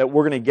that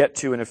we're going to get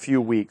to in a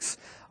few weeks.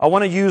 I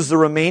want to use the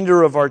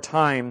remainder of our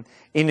time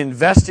in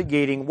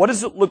investigating what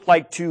does it look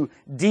like to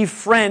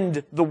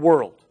defriend the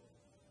world?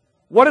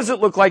 What does it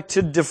look like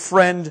to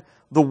defriend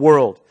the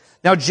world?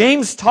 Now,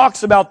 James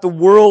talks about the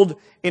world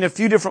in a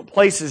few different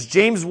places.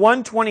 James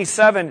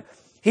 1:27,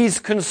 he's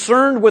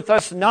concerned with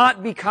us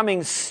not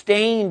becoming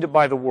stained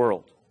by the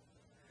world.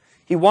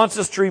 He wants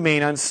us to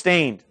remain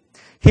unstained.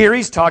 Here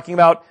he's talking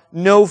about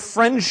no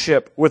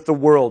friendship with the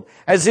world,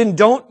 as in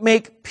don't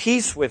make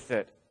peace with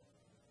it.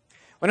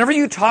 Whenever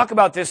you talk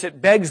about this,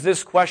 it begs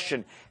this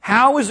question: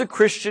 how is a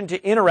Christian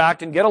to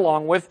interact and get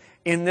along with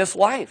in this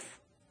life,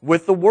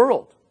 with the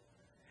world?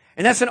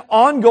 And that's an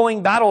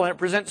ongoing battle, and it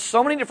presents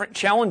so many different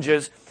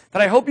challenges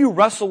that I hope you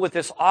wrestle with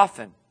this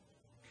often.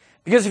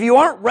 Because if you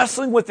aren't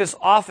wrestling with this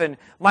often,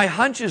 my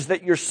hunch is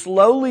that you're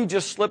slowly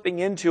just slipping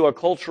into a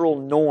cultural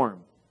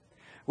norm,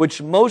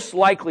 which most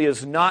likely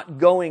is not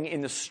going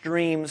in the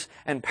streams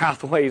and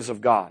pathways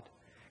of God,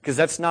 because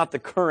that's not the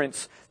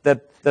currents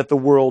that the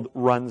world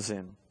runs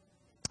in.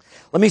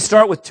 Let me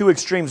start with two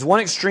extremes. One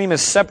extreme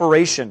is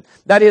separation.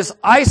 That is,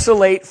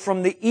 isolate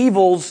from the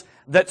evils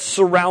that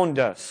surround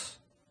us.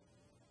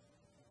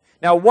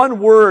 Now, one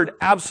word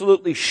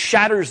absolutely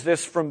shatters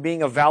this from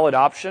being a valid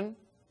option,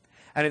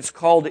 and it's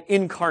called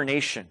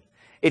incarnation.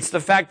 It's the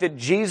fact that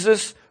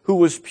Jesus, who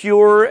was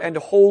pure and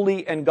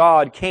holy and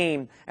God,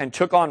 came and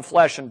took on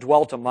flesh and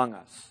dwelt among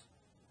us.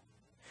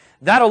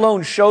 That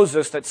alone shows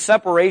us that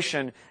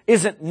separation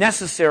isn't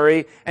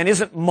necessary and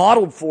isn't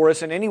modeled for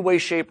us in any way,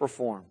 shape, or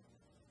form.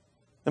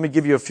 Let me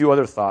give you a few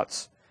other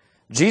thoughts.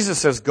 Jesus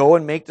says, go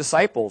and make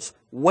disciples.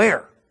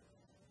 Where?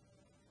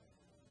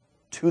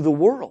 To the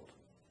world,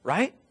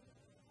 right?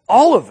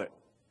 All of it.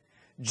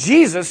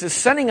 Jesus is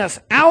sending us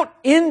out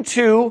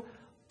into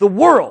the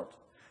world.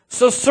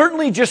 So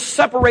certainly just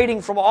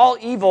separating from all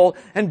evil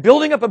and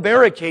building up a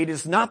barricade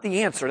is not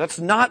the answer.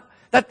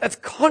 That's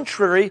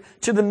contrary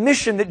to the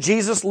mission that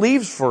Jesus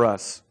leaves for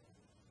us.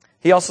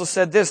 He also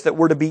said this, that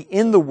we're to be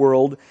in the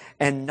world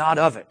and not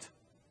of it.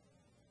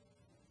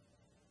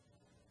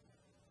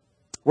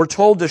 We're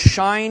told to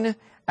shine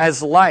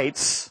as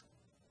lights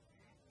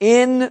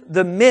in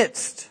the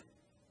midst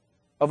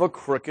of a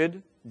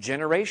crooked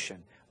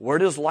generation. Where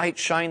does light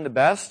shine the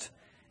best?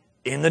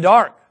 In the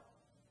dark.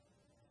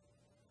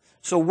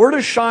 So we're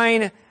to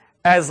shine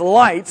as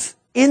lights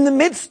in the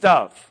midst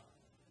of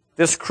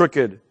this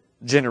crooked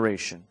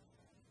generation.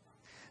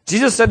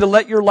 Jesus said to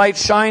let your light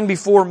shine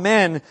before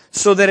men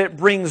so that it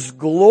brings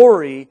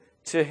glory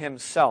to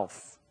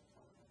Himself.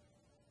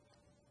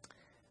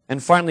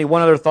 And finally,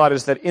 one other thought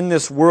is that in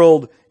this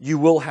world you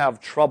will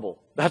have trouble.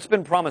 That's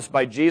been promised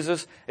by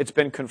Jesus. It's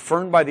been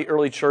confirmed by the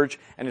early church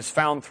and is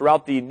found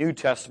throughout the New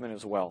Testament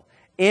as well.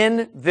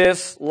 In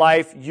this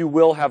life you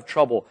will have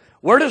trouble.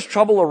 Where does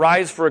trouble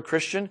arise for a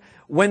Christian?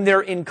 When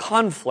they're in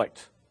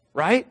conflict,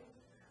 right?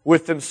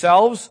 With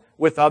themselves,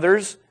 with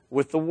others,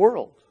 with the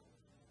world.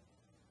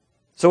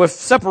 So if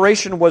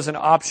separation was an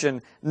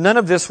option, none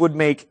of this would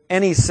make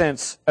any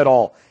sense at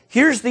all.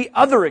 Here's the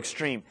other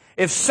extreme.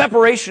 If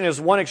separation is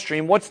one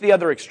extreme, what's the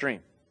other extreme?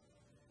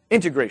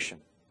 Integration,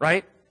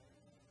 right?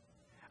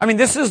 I mean,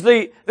 this is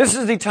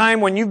the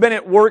time when you've been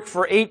at work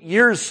for 8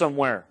 years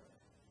somewhere.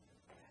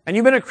 And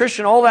you've been a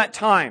Christian all that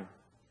time.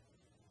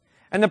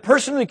 And the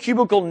person in the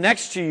cubicle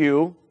next to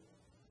you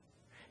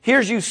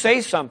hears you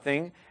say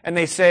something, and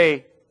they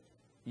say,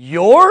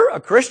 "You're a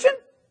Christian?"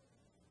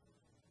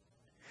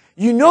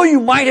 You know you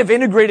might have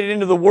integrated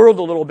into the world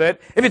a little bit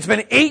if it's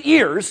been 8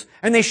 years,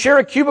 and they share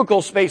a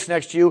cubicle space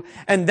next to you,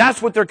 and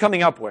that's what they're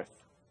coming up with.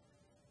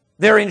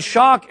 They're in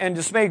shock and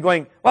dismay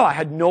going, "Well, I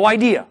had no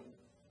idea."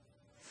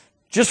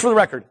 Just for the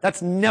record,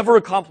 that's never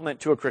a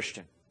compliment to a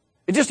Christian.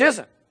 It just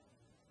isn't.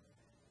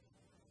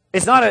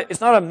 It's not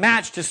a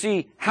match to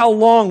see how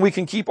long we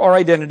can keep our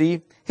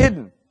identity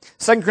hidden.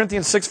 2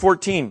 Corinthians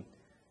 6:14.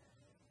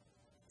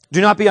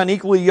 Do not be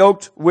unequally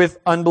yoked with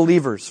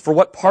unbelievers. For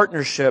what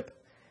partnership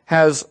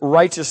has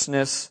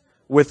righteousness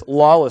with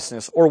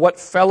lawlessness? Or what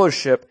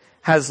fellowship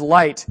has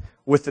light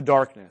with the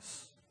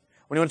darkness?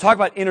 When you want to talk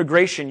about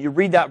integration, you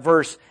read that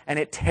verse and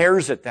it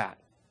tears at that.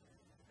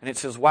 And it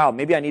says, wow,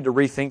 maybe I need to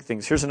rethink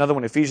things. Here's another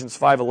one, Ephesians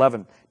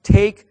 5:11.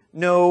 Take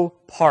no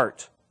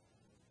part.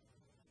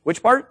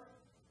 Which part?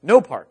 No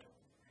part.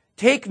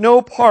 Take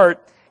no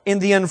part in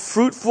the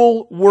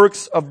unfruitful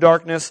works of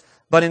darkness,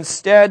 but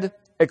instead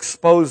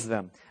expose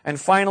them. And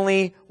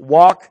finally,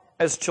 walk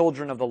as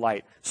children of the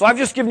light. So I've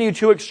just given you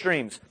two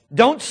extremes.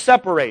 Don't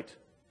separate.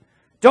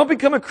 Don't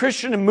become a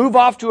Christian and move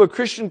off to a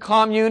Christian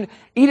commune,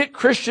 eat at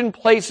Christian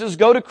places,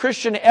 go to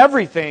Christian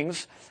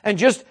everythings, and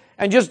just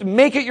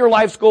make it your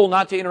life's goal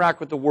not to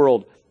interact with the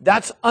world.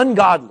 That's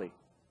ungodly.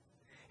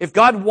 If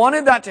God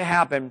wanted that to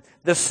happen,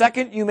 the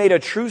second you made a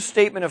true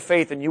statement of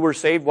faith and you were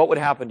saved, what would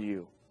happen to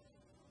you?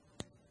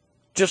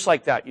 Just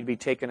like that, you'd be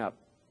taken up.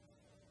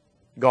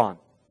 Gone.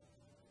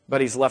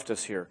 But He's left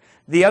us here.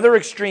 The other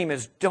extreme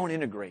is don't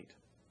integrate.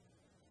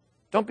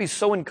 Don't be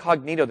so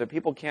incognito that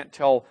people can't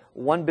tell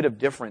one bit of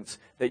difference,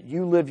 that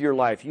you live your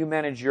life, you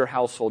manage your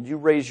household, you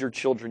raise your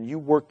children, you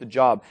work the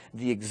job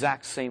the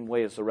exact same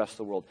way as the rest of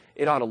the world.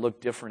 It ought to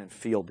look different and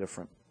feel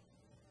different.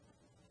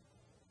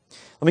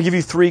 Let me give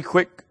you three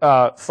quick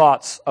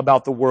thoughts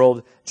about the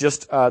world,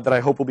 just that I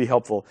hope will be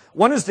helpful.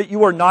 One is that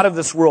you are not of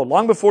this world.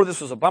 Long before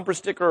this was a bumper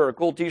sticker or a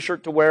cool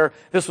t-shirt to wear,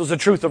 this was the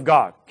truth of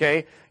God,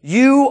 okay?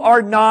 You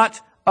are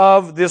not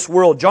of this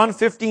world. John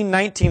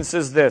 15:19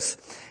 says this,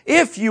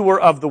 if you were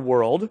of the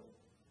world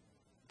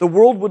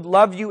would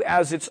love you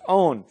as its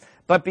own.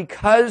 But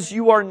because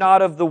you are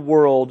not of the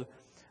world,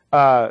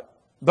 but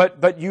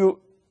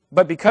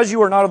because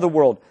you are not of the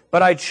world,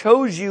 but I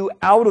chose you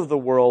out of the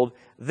world,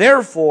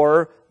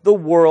 therefore the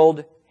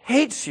world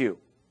hates you.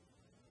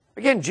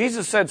 Again,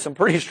 Jesus said some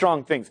pretty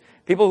strong things.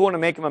 People who want to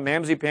make him a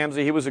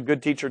mamsy-pamsy, he was a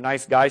good teacher,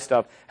 nice guy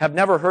stuff, have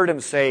never heard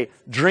him say,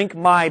 drink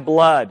my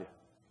blood,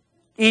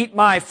 eat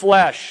my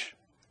flesh.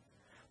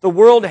 The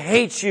world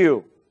hates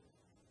you,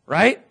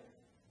 right?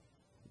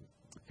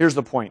 Here's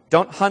the point.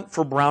 Don't hunt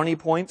for brownie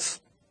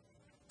points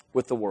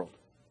with the world.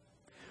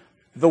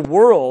 The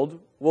world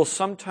will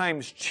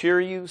sometimes cheer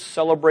you,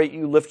 celebrate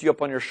you, lift you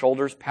up on your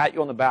shoulders, pat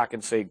you on the back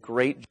and say,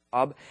 great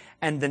job.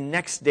 And the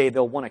next day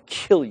they'll want to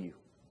kill you.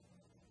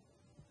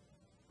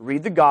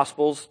 Read the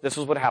Gospels. This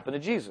is what happened to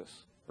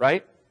Jesus,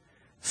 right?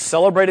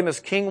 Celebrate him as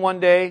king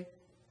one day,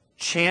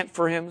 chant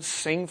for him,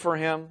 sing for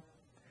him,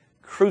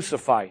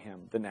 crucify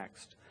him the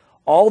next.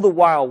 All the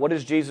while, what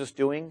is Jesus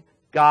doing?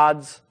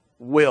 God's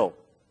will.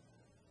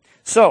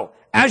 So,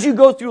 as you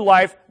go through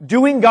life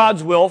doing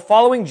God's will,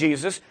 following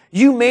Jesus,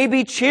 you may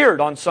be cheered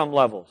on some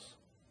levels.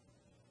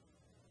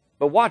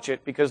 But watch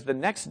it, because the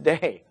next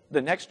day,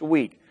 the next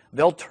week,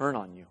 they'll turn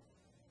on you.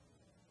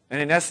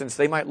 And in essence,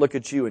 they might look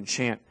at you and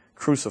chant,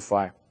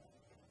 crucify.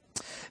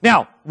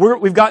 Now,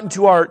 we've gotten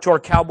to our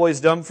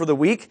Cowboys-dom for the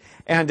week,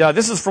 and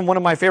this is from one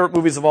of my favorite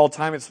movies of all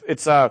time.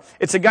 It's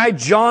a guy,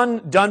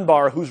 John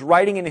Dunbar, who's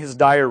writing in his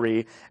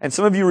diary, and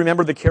some of you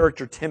remember the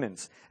character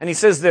Timmons. And he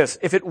says this,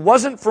 if it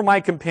wasn't for my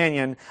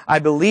companion, I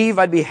believe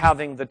I'd be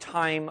having the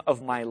time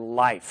of my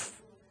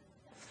life.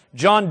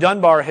 John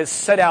Dunbar has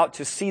set out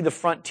to see the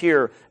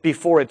frontier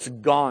before it's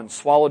gone,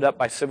 swallowed up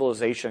by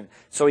civilization.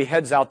 So he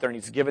heads out there and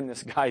he's given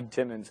this guide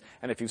Timmons,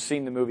 and if you've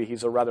seen the movie,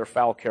 he's a rather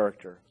foul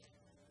character.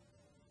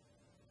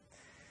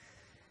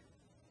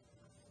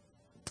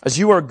 As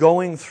you are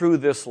going through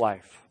this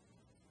life,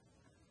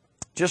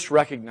 just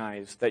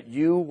recognize that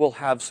you will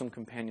have some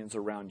companions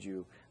around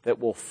you that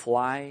will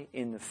fly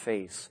in the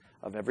face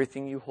of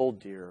everything you hold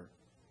dear,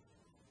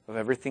 of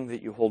everything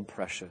that you hold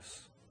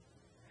precious.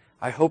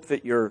 I hope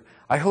that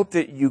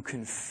you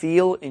can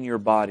feel in your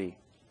body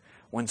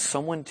when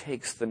someone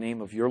takes the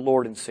name of your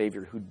Lord and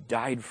Savior who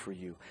died for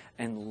you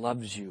and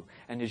loves you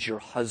and is your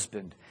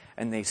husband,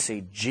 and they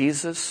say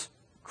Jesus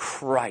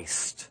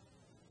Christ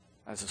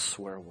as a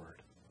swear word.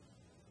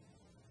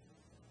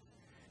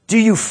 Do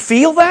you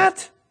feel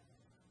that?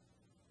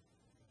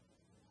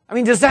 I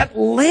mean, does that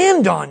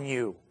land on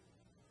you?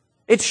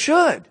 It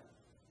should.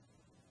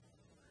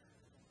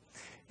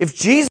 If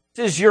Jesus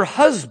is your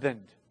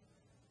husband,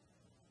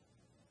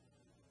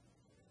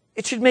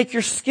 it should make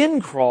your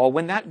skin crawl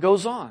when that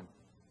goes on.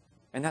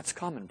 And that's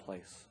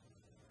commonplace.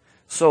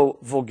 So,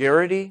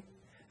 vulgarity,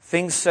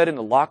 things said in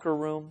the locker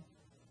room,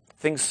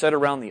 things said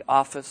around the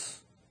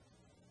office,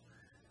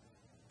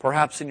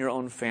 perhaps in your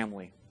own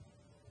family,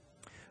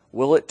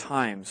 will at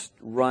times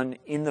run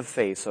in the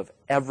face of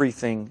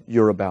everything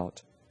you're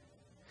about.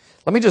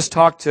 Let me just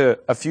talk to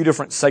a few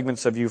different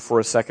segments of you for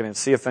a second and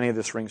see if any of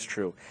this rings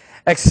true.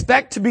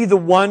 Expect to be the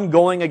one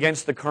going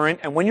against the current,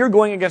 and when you're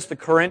going against the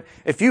current,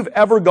 if you've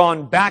ever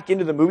gone back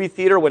into the movie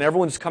theater when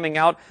everyone's coming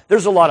out,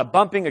 there's a lot of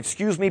bumping,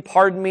 excuse me,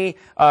 pardon me,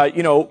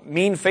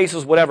 mean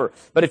faces, whatever.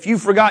 But if you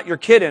forgot your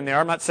kid in there,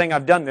 I'm not saying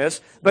I've done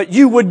this, but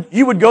you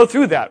would go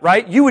through that,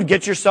 right? You would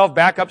get yourself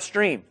back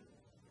upstream.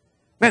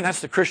 Man,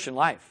 that's the Christian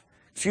life.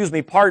 Excuse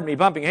me, pardon me,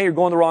 bumping, hey, you're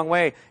going the wrong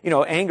way,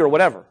 anger,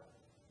 whatever.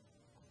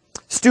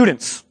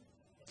 Students,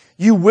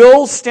 you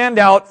will stand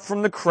out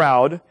from the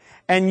crowd,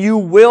 and you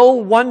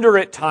will wonder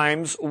at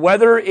times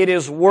whether it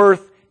is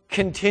worth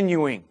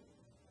continuing.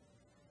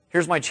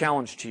 Here's my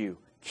challenge to you.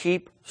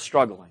 Keep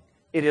struggling.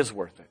 It is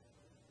worth it.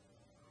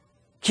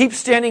 Keep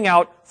standing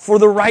out for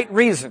the right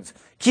reasons.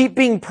 Keep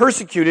being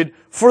persecuted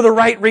for the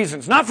right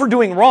reasons. Not for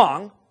doing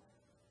wrong,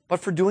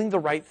 but for doing the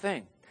right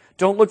thing.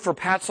 Don't look for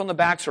pats on the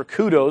backs or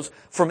kudos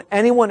from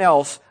anyone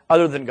else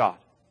other than God.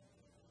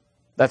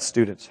 That's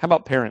students. How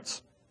about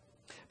parents?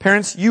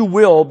 Parents, you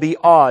will be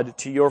odd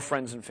to your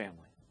friends and family.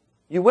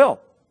 You will.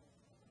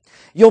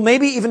 You'll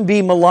maybe even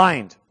be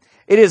maligned.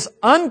 It is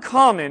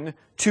uncommon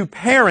to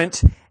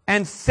parent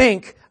and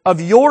think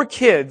of your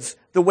kids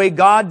the way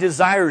God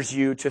desires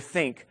you to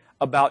think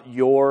about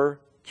your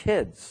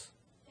kids.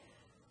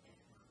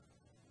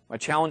 My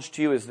challenge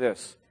to you is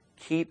this.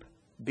 Keep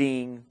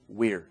being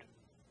weird.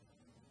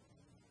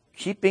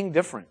 Keep being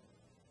different.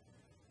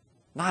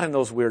 Not in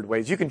those weird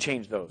ways. You can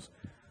change those.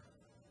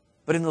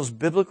 But in those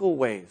biblical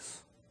ways.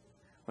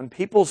 When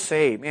people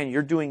say, man,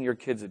 you're doing your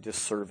kids a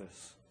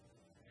disservice.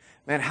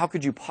 Man, how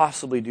could you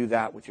possibly do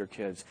that with your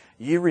kids?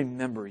 You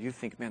remember, you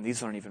think, man,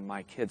 these aren't even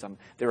my kids.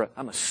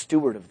 I'm a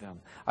steward of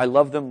them. I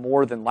love them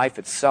more than life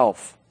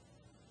itself.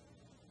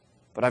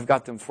 But I've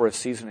got them for a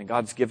season, and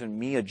God's given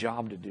me a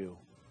job to do.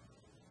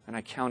 and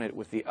I count it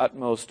with the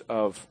utmost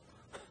of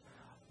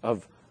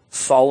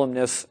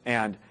solemnness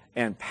and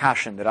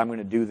passion that I'm going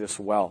to do this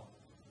well.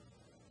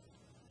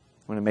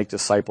 I'm going to make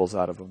disciples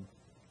out of them.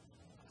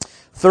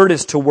 Third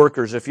is to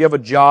workers. If you have a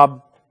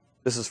job,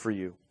 this is for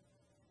you.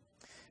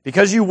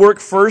 Because you work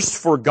first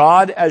for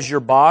God as your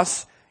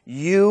boss,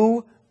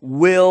 you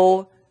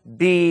will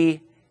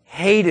be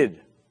hated.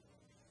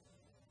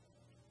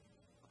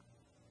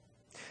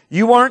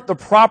 You aren't the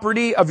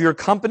property of your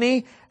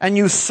company, and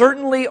you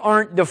certainly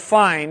aren't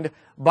defined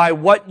by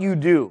what you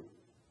do.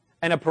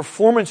 And a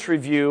performance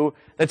review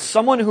that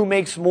someone who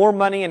makes more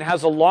money and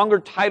has a longer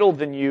title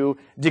than you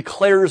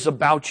declares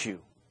about you.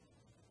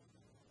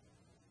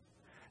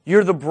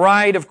 You're the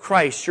bride of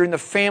Christ. You're in the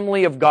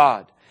family of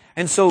God.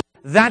 And so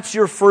that's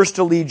your first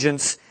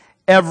allegiance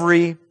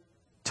every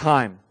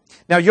time.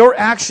 Now, your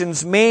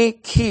actions may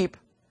keep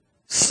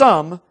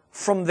some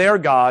from their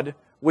God,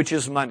 which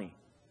is money.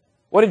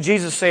 What did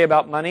Jesus say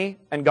about money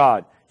and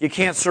God? You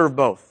can't serve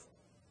both,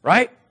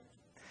 right?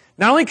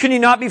 Not only can you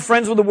not be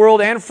friends with the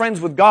world and friends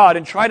with God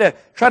and try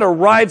to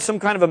ride some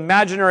kind of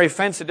imaginary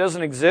fence that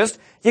doesn't exist,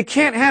 you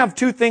can't have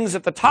two things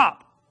at the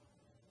top,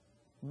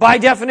 by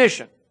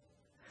definition.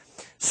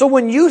 So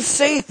when you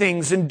say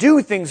things and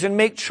do things and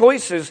make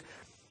choices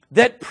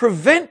that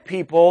prevent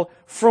people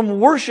from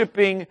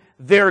worshiping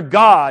their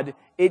God,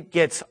 it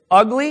gets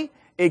ugly,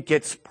 it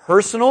gets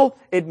personal,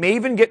 it may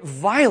even get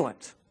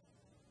violent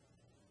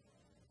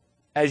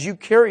as you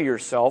carry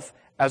yourself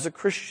as a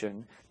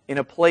Christian in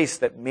a place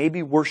that may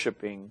be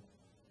worshiping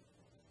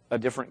a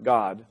different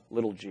God,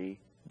 little g,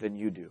 than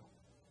you do.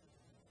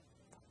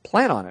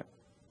 Plan on it.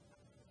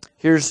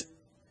 Here's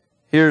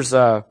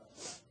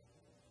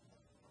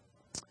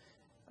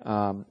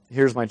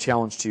my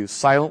challenge to you.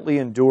 Silently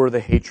endure the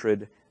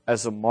hatred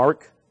as a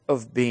mark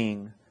of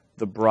being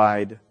the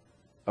bride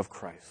of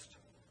Christ.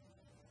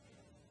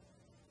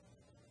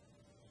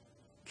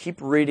 Keep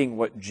reading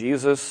what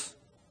Jesus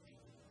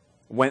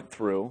went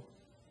through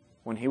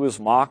when he was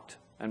mocked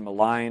and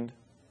maligned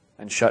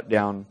and shut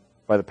down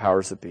by the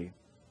powers that be.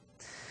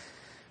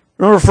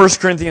 Remember 1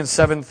 Corinthians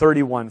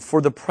 7:31,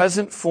 for the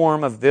present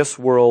form of this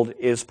world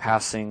is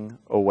passing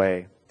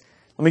away.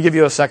 Let me give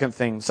you a second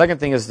thing. The second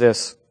thing is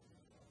this.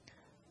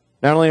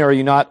 Not only are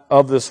you not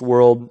of this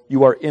world,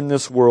 you are in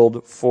this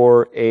world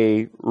for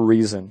a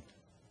reason.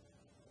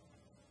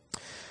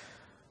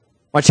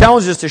 My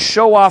challenge is to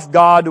show off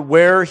God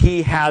where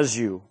He has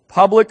you.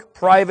 Public,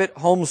 private,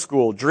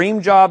 homeschool,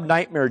 dream job,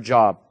 nightmare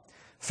job.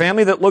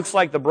 Family that looks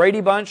like the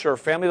Brady Bunch or a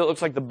family that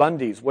looks like the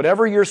Bundys.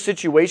 Whatever your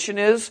situation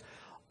is,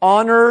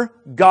 honor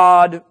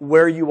God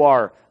where you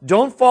are.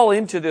 Don't fall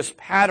into this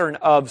pattern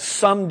of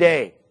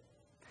someday.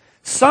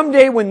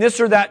 Someday when this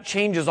or that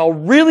changes, I'll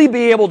really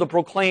be able to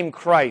proclaim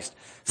Christ.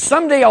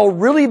 Someday I'll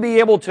really be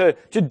able to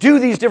do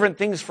these different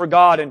things for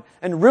God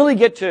and really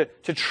get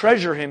to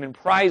treasure Him and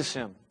prize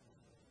Him.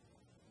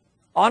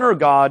 Honor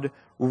God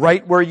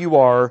right where you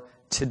are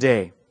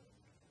today.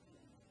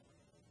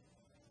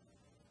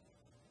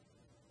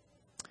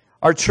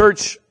 Our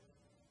church,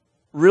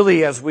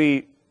 really, as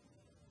we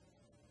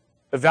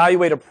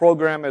evaluate a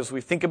program, as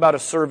we think about a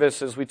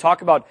service, as we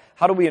talk about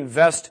how do we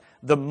invest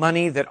the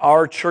money that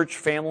our church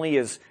family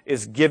is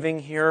giving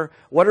here,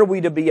 what are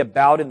we to be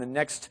about in the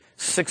next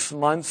 6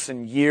 months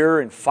and year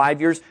and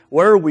 5 years?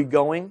 Where are we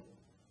going?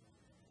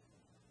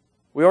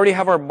 We already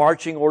have our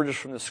marching orders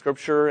from the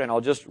Scripture, and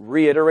I'll just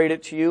reiterate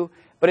it to you.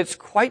 But it's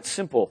quite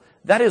simple.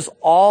 That is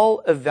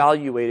all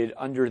evaluated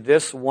under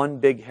this one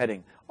big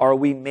heading. Are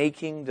we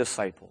making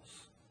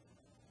disciples?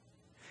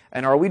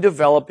 And are we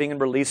developing and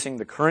releasing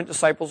the current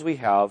disciples we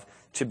have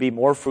to be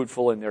more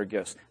fruitful in their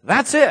gifts?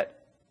 That's it.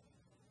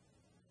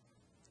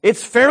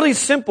 It's fairly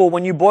simple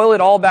when you boil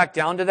it all back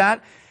down to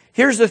that.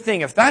 Here's the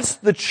thing. If that's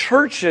the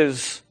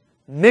church's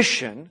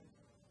mission,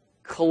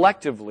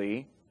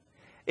 collectively,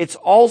 it's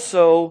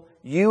also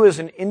you as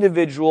an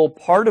individual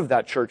part of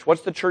that church.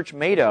 What's the church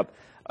made up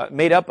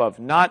of?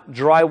 Not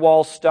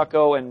drywall,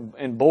 stucco,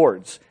 and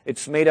boards.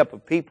 It's made up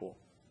of people.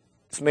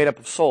 It's made up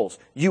of souls.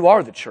 You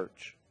are the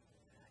church.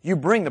 You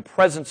bring the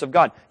presence of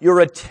God. You're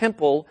a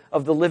temple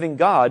of the living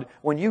God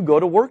when you go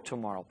to work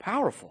tomorrow.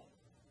 Powerful.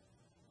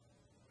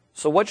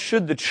 So what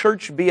should the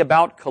church be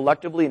about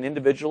collectively and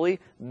individually?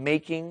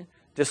 Making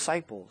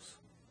disciples.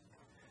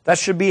 That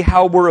should be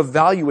how we're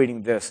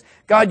evaluating this.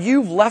 God,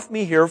 you've left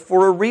me here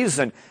for a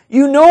reason.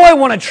 You know I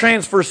want to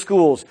transfer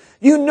schools.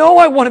 You know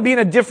I want to be in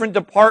a different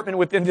department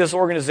within this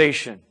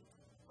organization.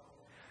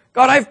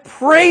 God, I've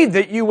prayed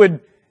that you would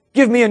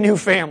give me a new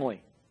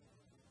family.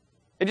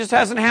 It just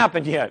hasn't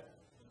happened yet.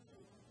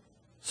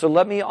 So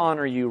let me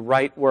honor you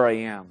right where I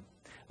am.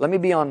 Let me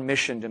be on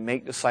mission to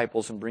make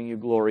disciples and bring you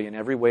glory in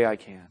every way I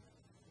can.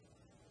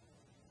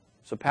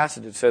 So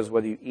passage it says,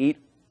 whether you eat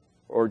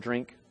or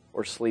drink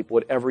or sleep,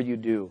 whatever you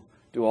do,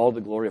 do all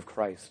the glory of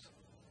Christ.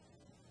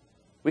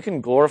 We can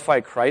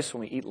glorify Christ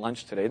when we eat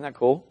lunch today. Isn't that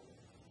cool?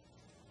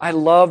 I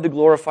love to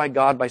glorify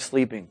God by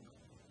sleeping.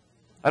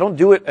 I don't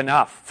do it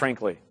enough,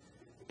 frankly,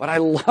 but I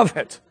love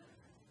it.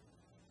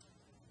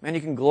 Man,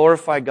 you can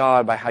glorify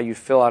God by how you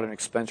fill out an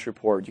expense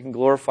report. You can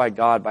glorify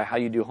God by how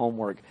you do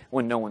homework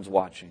when no one's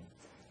watching.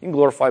 You can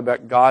glorify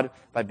God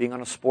by being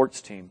on a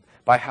sports team,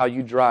 by how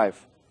you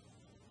drive,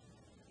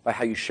 by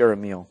how you share a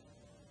meal.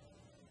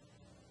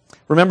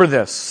 Remember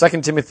this,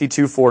 2 Timothy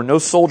 2:4, no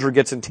soldier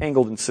gets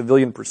entangled in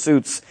civilian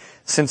pursuits,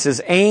 since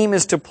his aim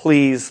is to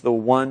please the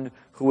one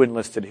who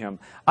enlisted him.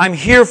 I'm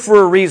here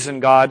for a reason,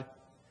 God.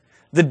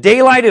 The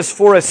daylight is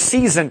for a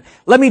season.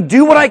 Let me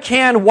do what I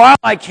can while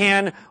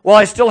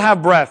I still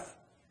have breath.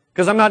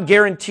 Because I'm not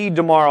guaranteed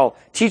tomorrow.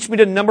 Teach me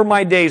to number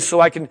my days so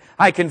I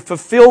can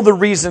fulfill the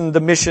reason, the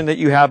mission that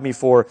you have me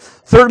for.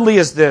 Thirdly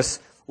is this,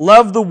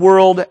 love the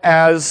world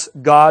as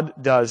God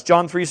does.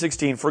 John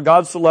 3:16, for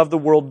God so loved the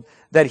world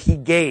that He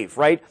gave,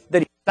 right?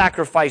 That He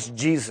sacrificed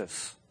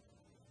Jesus.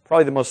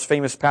 Probably the most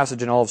famous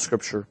passage in all of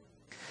Scripture.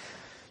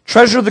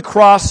 Treasure the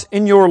cross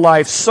in your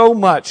life so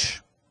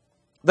much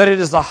that it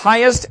is the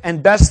highest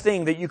and best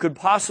thing that you could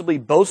possibly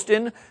boast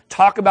in,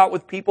 talk about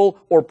with people,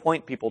 or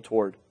point people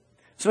toward.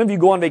 Some of you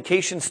go on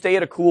vacation, stay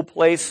at a cool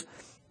place,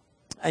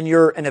 and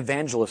you're an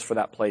evangelist for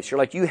that place. You're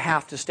like, you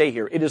have to stay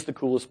here. It is the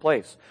coolest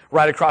place.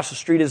 Right across the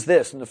street is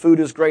this, and the food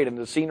is great, and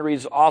the scenery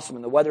is awesome,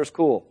 and the weather's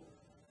cool.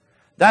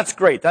 That's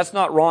great. That's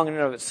not wrong in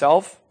and of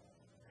itself.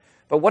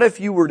 But what if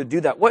you were to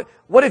do that? What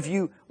if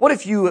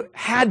you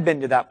had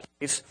been to that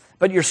place,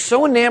 but you're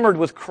so enamored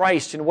with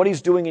Christ and what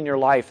He's doing in your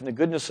life and the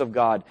goodness of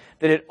God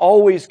that it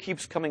always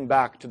keeps coming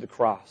back to the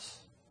cross,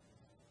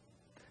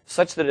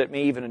 such that it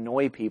may even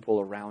annoy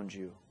people around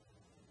you?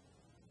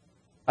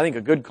 I think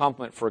a good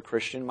compliment for a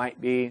Christian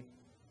might be,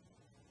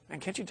 man,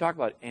 can't you talk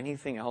about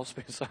anything else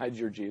besides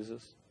your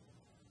Jesus?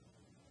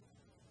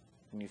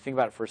 And you think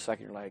about it for a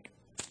second, you're like,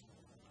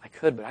 I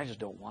could, but I just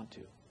don't want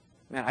to.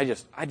 Man, I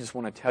just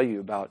want to tell you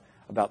about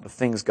the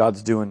things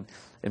God's doing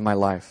in my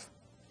life.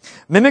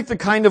 Mimic the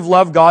kind of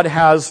love God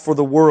has for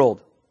the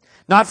world.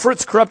 Not for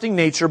its corrupting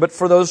nature, but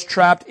for those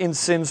trapped in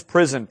sin's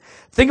prison.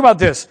 Think about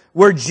this.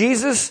 Where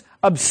Jesus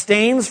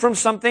abstains from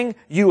something,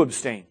 you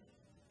abstain.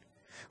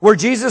 Where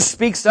Jesus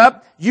speaks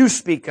up, you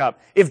speak up.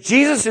 If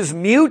Jesus is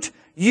mute,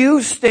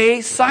 you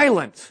stay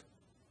silent.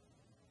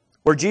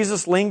 Where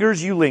Jesus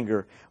lingers, you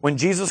linger. When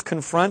Jesus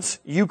confronts,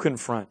 you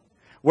confront.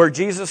 Where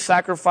Jesus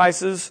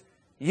sacrifices,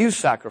 you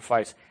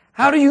sacrifice.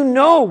 How do you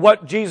know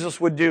what Jesus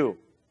would do?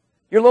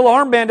 Your little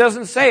armband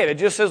doesn't say it. It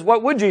just says,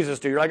 what would Jesus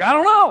do? You're like, I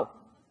don't know.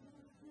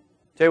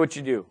 Tell you what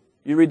you do.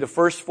 You read the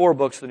first 4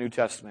 books of the New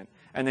Testament,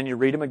 and then you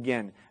read them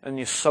again, and then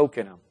you soak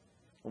in them.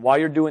 And while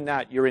you're doing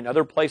that, you're in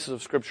other places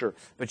of Scripture,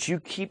 but you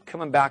keep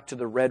coming back to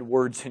the red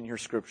words in your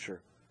Scripture.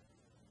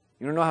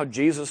 You don't know how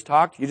Jesus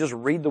talked? You just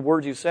read the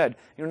words He said.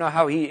 You don't know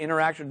how He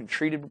interacted and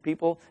treated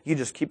people? You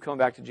just keep coming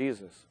back to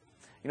Jesus.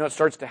 You know what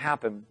starts to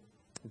happen?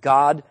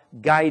 God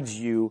guides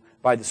you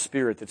by the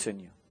Spirit that's in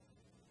you.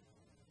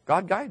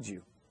 God guides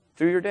you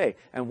through your day.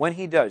 And when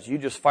He does, you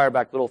just fire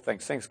back little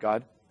things. Thanks,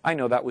 God. I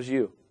know that was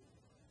you.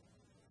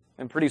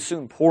 And pretty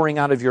soon, pouring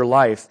out of your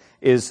life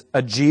is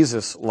a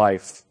Jesus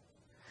life.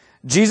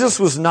 Jesus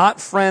was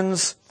not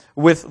friends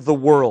with the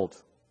world.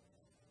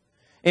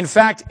 In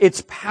fact,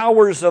 its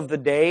powers of the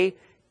day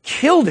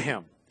killed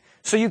Him.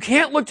 So you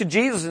can't look to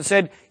Jesus and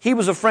say He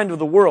was a friend of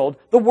the world.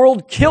 The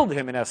world killed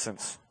Him in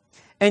essence.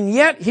 And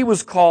yet He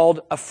was called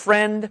a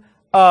friend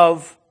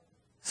of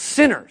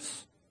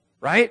sinners.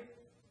 Right?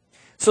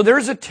 So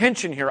there's a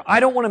tension here. I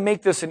don't want to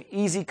make this an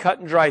easy cut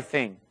and dry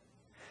thing.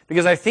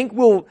 Because I think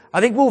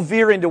we'll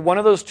veer into one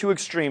of those two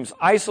extremes,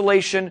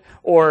 isolation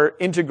or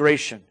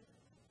integration,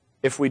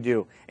 if we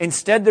do.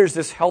 Instead, there's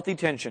this healthy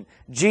tension.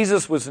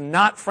 Jesus was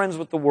not friends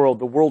with the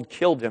world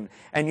killed Him,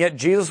 and yet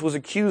Jesus was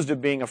accused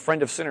of being a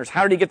friend of sinners.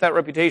 How did He get that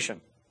reputation?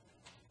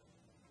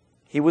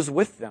 He was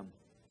with them.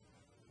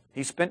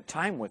 He spent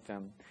time with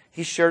them.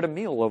 He shared a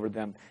meal over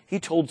them. He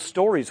told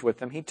stories with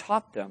them. He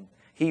taught them.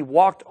 He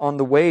walked on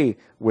the way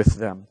with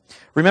them.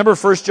 Remember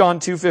 1 John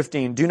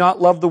 2:15, do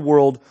not love the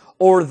world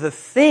or the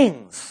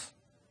things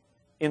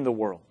in the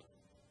world.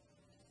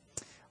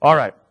 All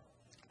right,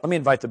 let me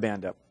invite the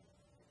band up.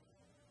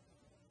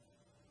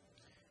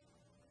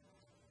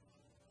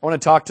 I want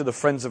to talk to the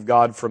friends of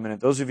God for a minute.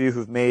 Those of you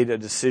who've made a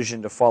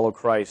decision to follow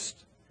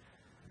Christ.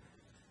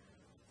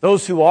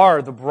 Those who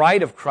are the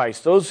bride of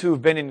Christ. Those who've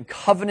been in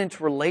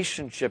covenant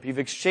relationship. You've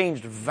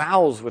exchanged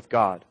vows with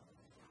God.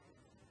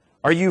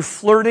 Are you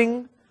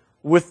flirting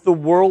with the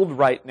world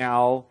right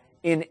now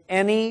in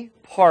any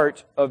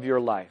part of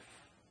your life?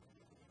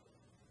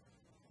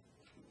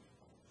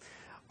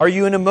 Are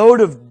you in a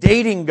mode of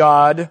dating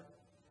God,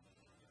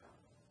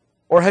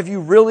 or have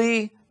you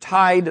really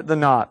tied the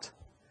knot?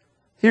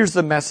 Here's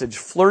the message.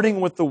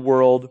 Flirting with the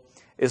world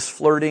is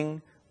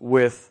flirting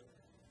with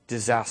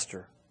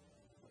disaster.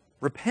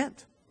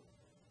 Repent.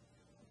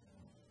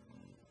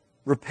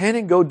 Repent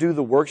and go do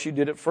the works you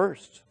did at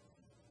first.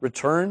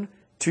 Return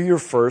to your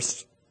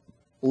first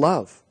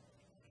love.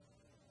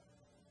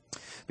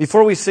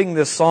 Before we sing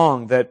this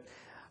song that,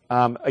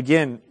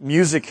 again,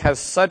 music has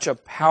such a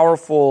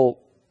powerful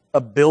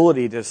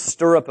ability to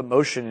stir up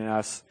emotion in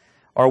us.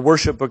 Our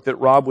worship book that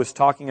Rob was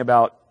talking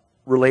about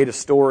relayed a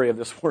story of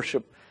this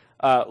worship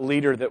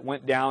leader that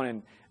went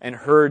down and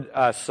heard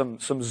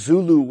some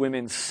Zulu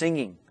women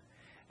singing.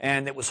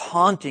 And it was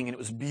haunting and it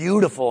was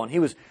beautiful. And he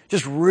was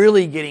just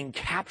really getting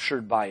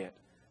captured by it.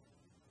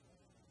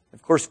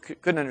 Of course,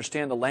 couldn't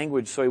understand the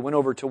language, so he went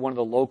over to one of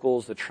the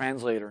locals, the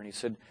translator, and he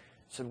said,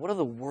 what are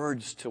the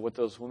words to what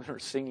those women are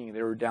singing?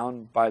 They were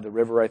down by the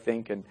river, I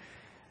think.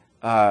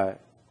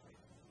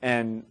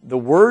 And the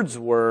words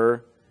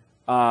were,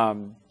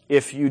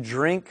 if you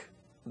drink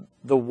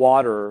the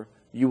water,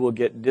 you will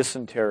get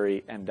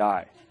dysentery and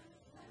die.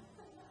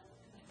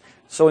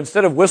 So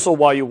instead of whistle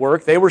while you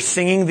work, they were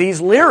singing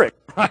these lyrics,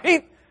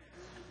 right?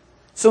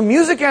 So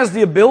music has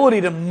the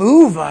ability to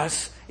move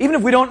us, even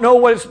if we don't know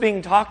what it's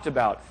being talked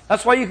about.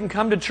 That's why you can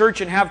come to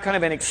church and have kind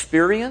of an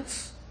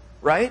experience,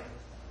 right?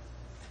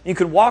 You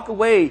could walk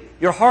away,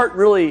 your heart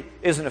really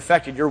isn't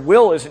affected, your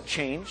will isn't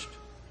changed,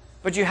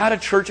 but you had a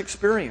church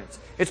experience.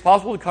 It's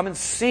possible to come and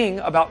sing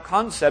about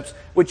concepts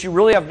which you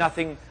really have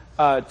nothing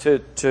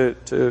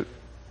to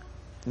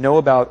know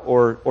about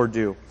or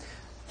do.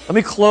 Let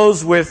me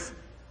close with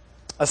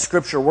a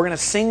scripture. We're going to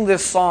sing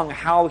this song,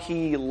 How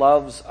He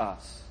Loves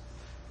Us.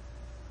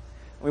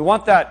 We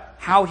want that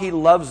how He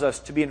loves us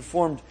to be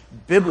informed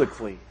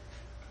biblically.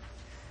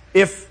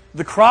 If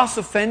the cross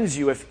offends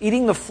you, if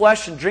eating the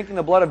flesh and drinking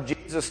the blood of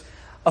Jesus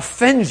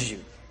offends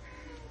you,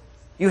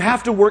 you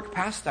have to work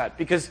past that,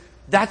 because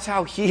that's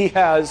how He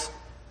has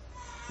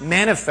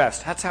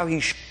manifest. That's how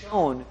He's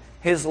shown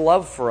His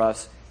love for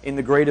us in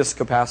the greatest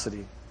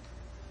capacity.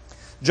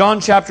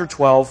 John chapter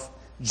 12,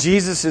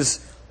 Jesus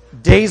is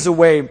days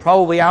away,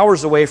 probably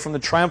hours away from the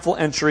triumphal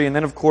entry, and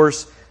then of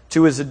course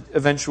to His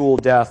eventual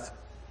death.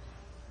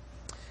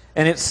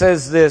 And it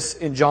says this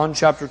in John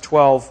chapter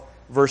 12,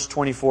 verse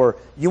 24.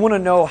 You want to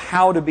know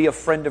how to be a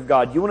friend of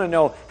God. You want to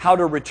know how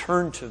to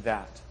return to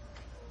that.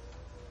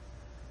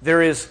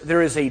 There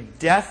is a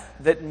death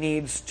that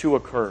needs to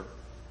occur.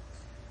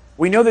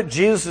 We know that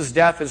Jesus'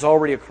 death has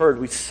already occurred.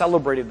 We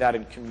celebrated that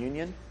in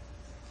communion.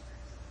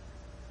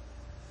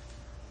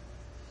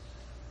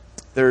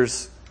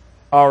 There's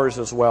ours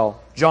as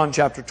well. John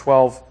chapter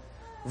 12,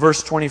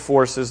 verse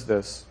 24 says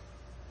this.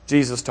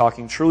 Jesus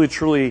talking, truly,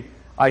 truly,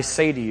 I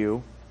say to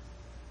you,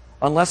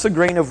 unless a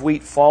grain of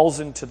wheat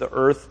falls into the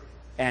earth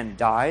and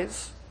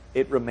dies,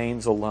 it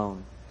remains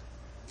alone.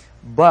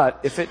 But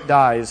if it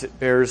dies, it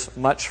bears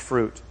much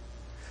fruit.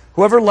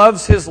 Whoever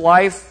loves his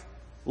life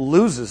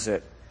loses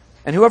it.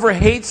 And whoever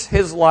hates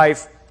his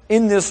life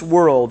in this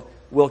world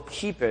will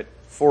keep it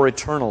for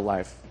eternal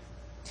life.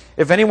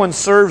 If anyone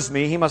serves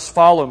me, he must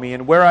follow me.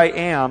 And where I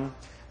am,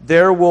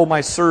 there will my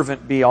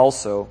servant be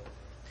also.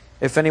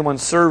 If anyone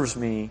serves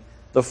me,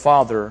 the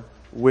Father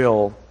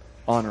will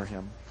honor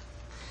him.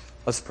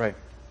 Let's pray.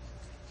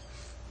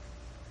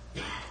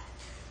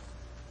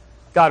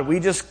 God, we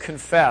just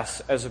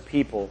confess as a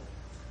people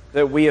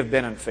that we have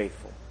been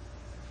unfaithful.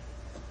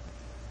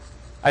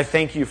 I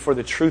thank you for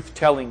the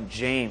truth-telling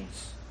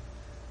James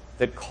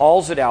that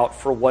calls it out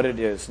for what it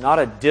is, not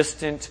a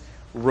distant,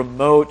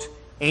 remote,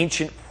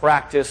 ancient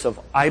practice of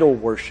idol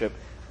worship,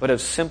 but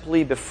of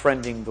simply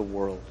befriending the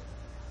world.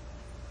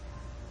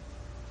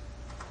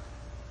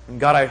 And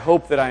God, I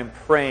hope that I'm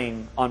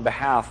praying on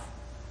behalf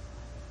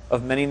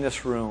of many in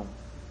this room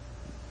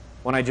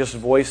when I just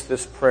voice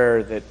this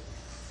prayer that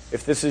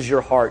if this is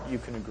your heart, you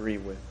can agree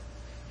with.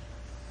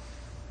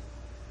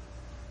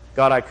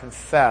 God, I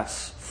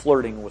confess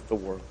flirting with the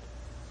world.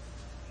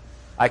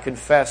 I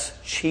confess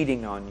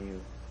cheating on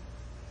you,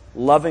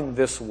 loving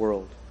this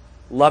world,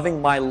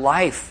 loving my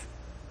life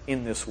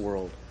in this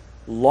world,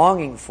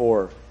 longing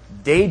for,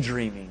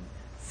 daydreaming,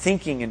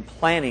 thinking and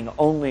planning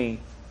only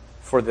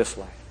for this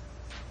life.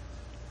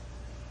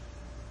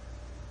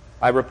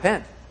 I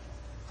repent.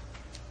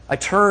 I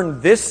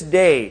turn this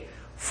day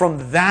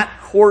from that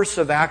course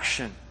of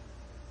action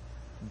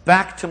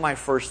back to my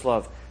first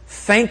love.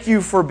 Thank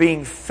you for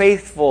being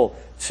faithful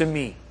to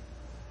me.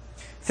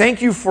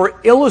 Thank you for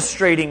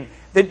illustrating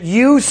that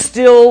you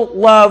still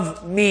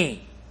love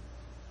me.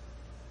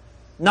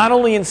 Not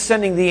only in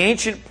sending the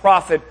ancient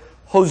prophet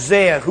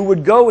Hosea, who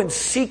would go and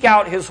seek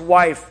out his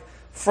wife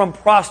from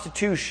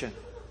prostitution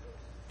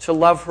to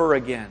love her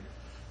again,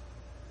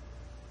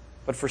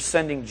 but for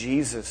sending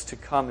Jesus to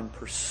come and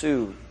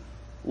pursue,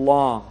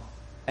 long,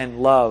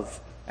 and love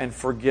and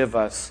forgive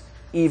us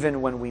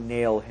even when we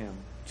nail Him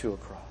to a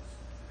cross.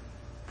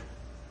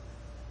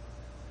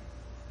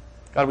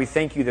 God, we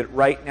thank you that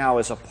right now,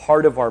 as a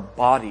part of our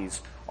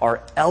bodies,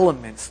 are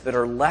elements that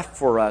are left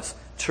for us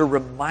to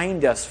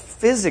remind us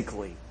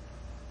physically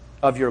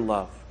of your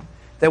love.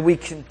 That we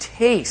can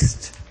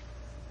taste,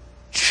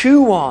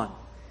 chew on,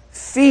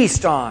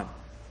 feast on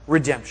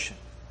redemption.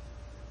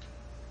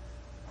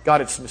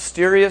 God, it's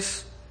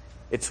mysterious,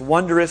 it's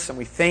wondrous, and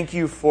we thank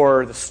you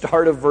for the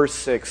start of verse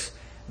 6,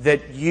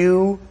 that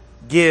you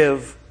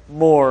give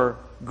more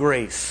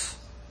grace.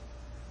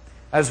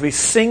 As we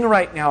sing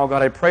right now,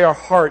 God, I pray our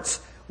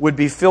hearts would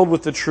be filled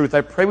with the truth.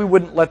 I pray we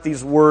wouldn't let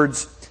these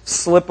words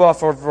slip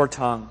off of our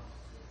tongue.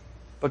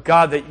 But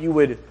God, that you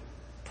would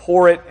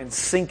pour it and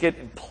sink it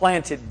and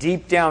plant it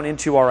deep down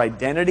into our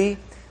identity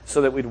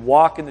so that we'd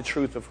walk in the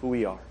truth of who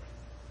we are.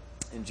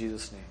 In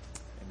Jesus' name.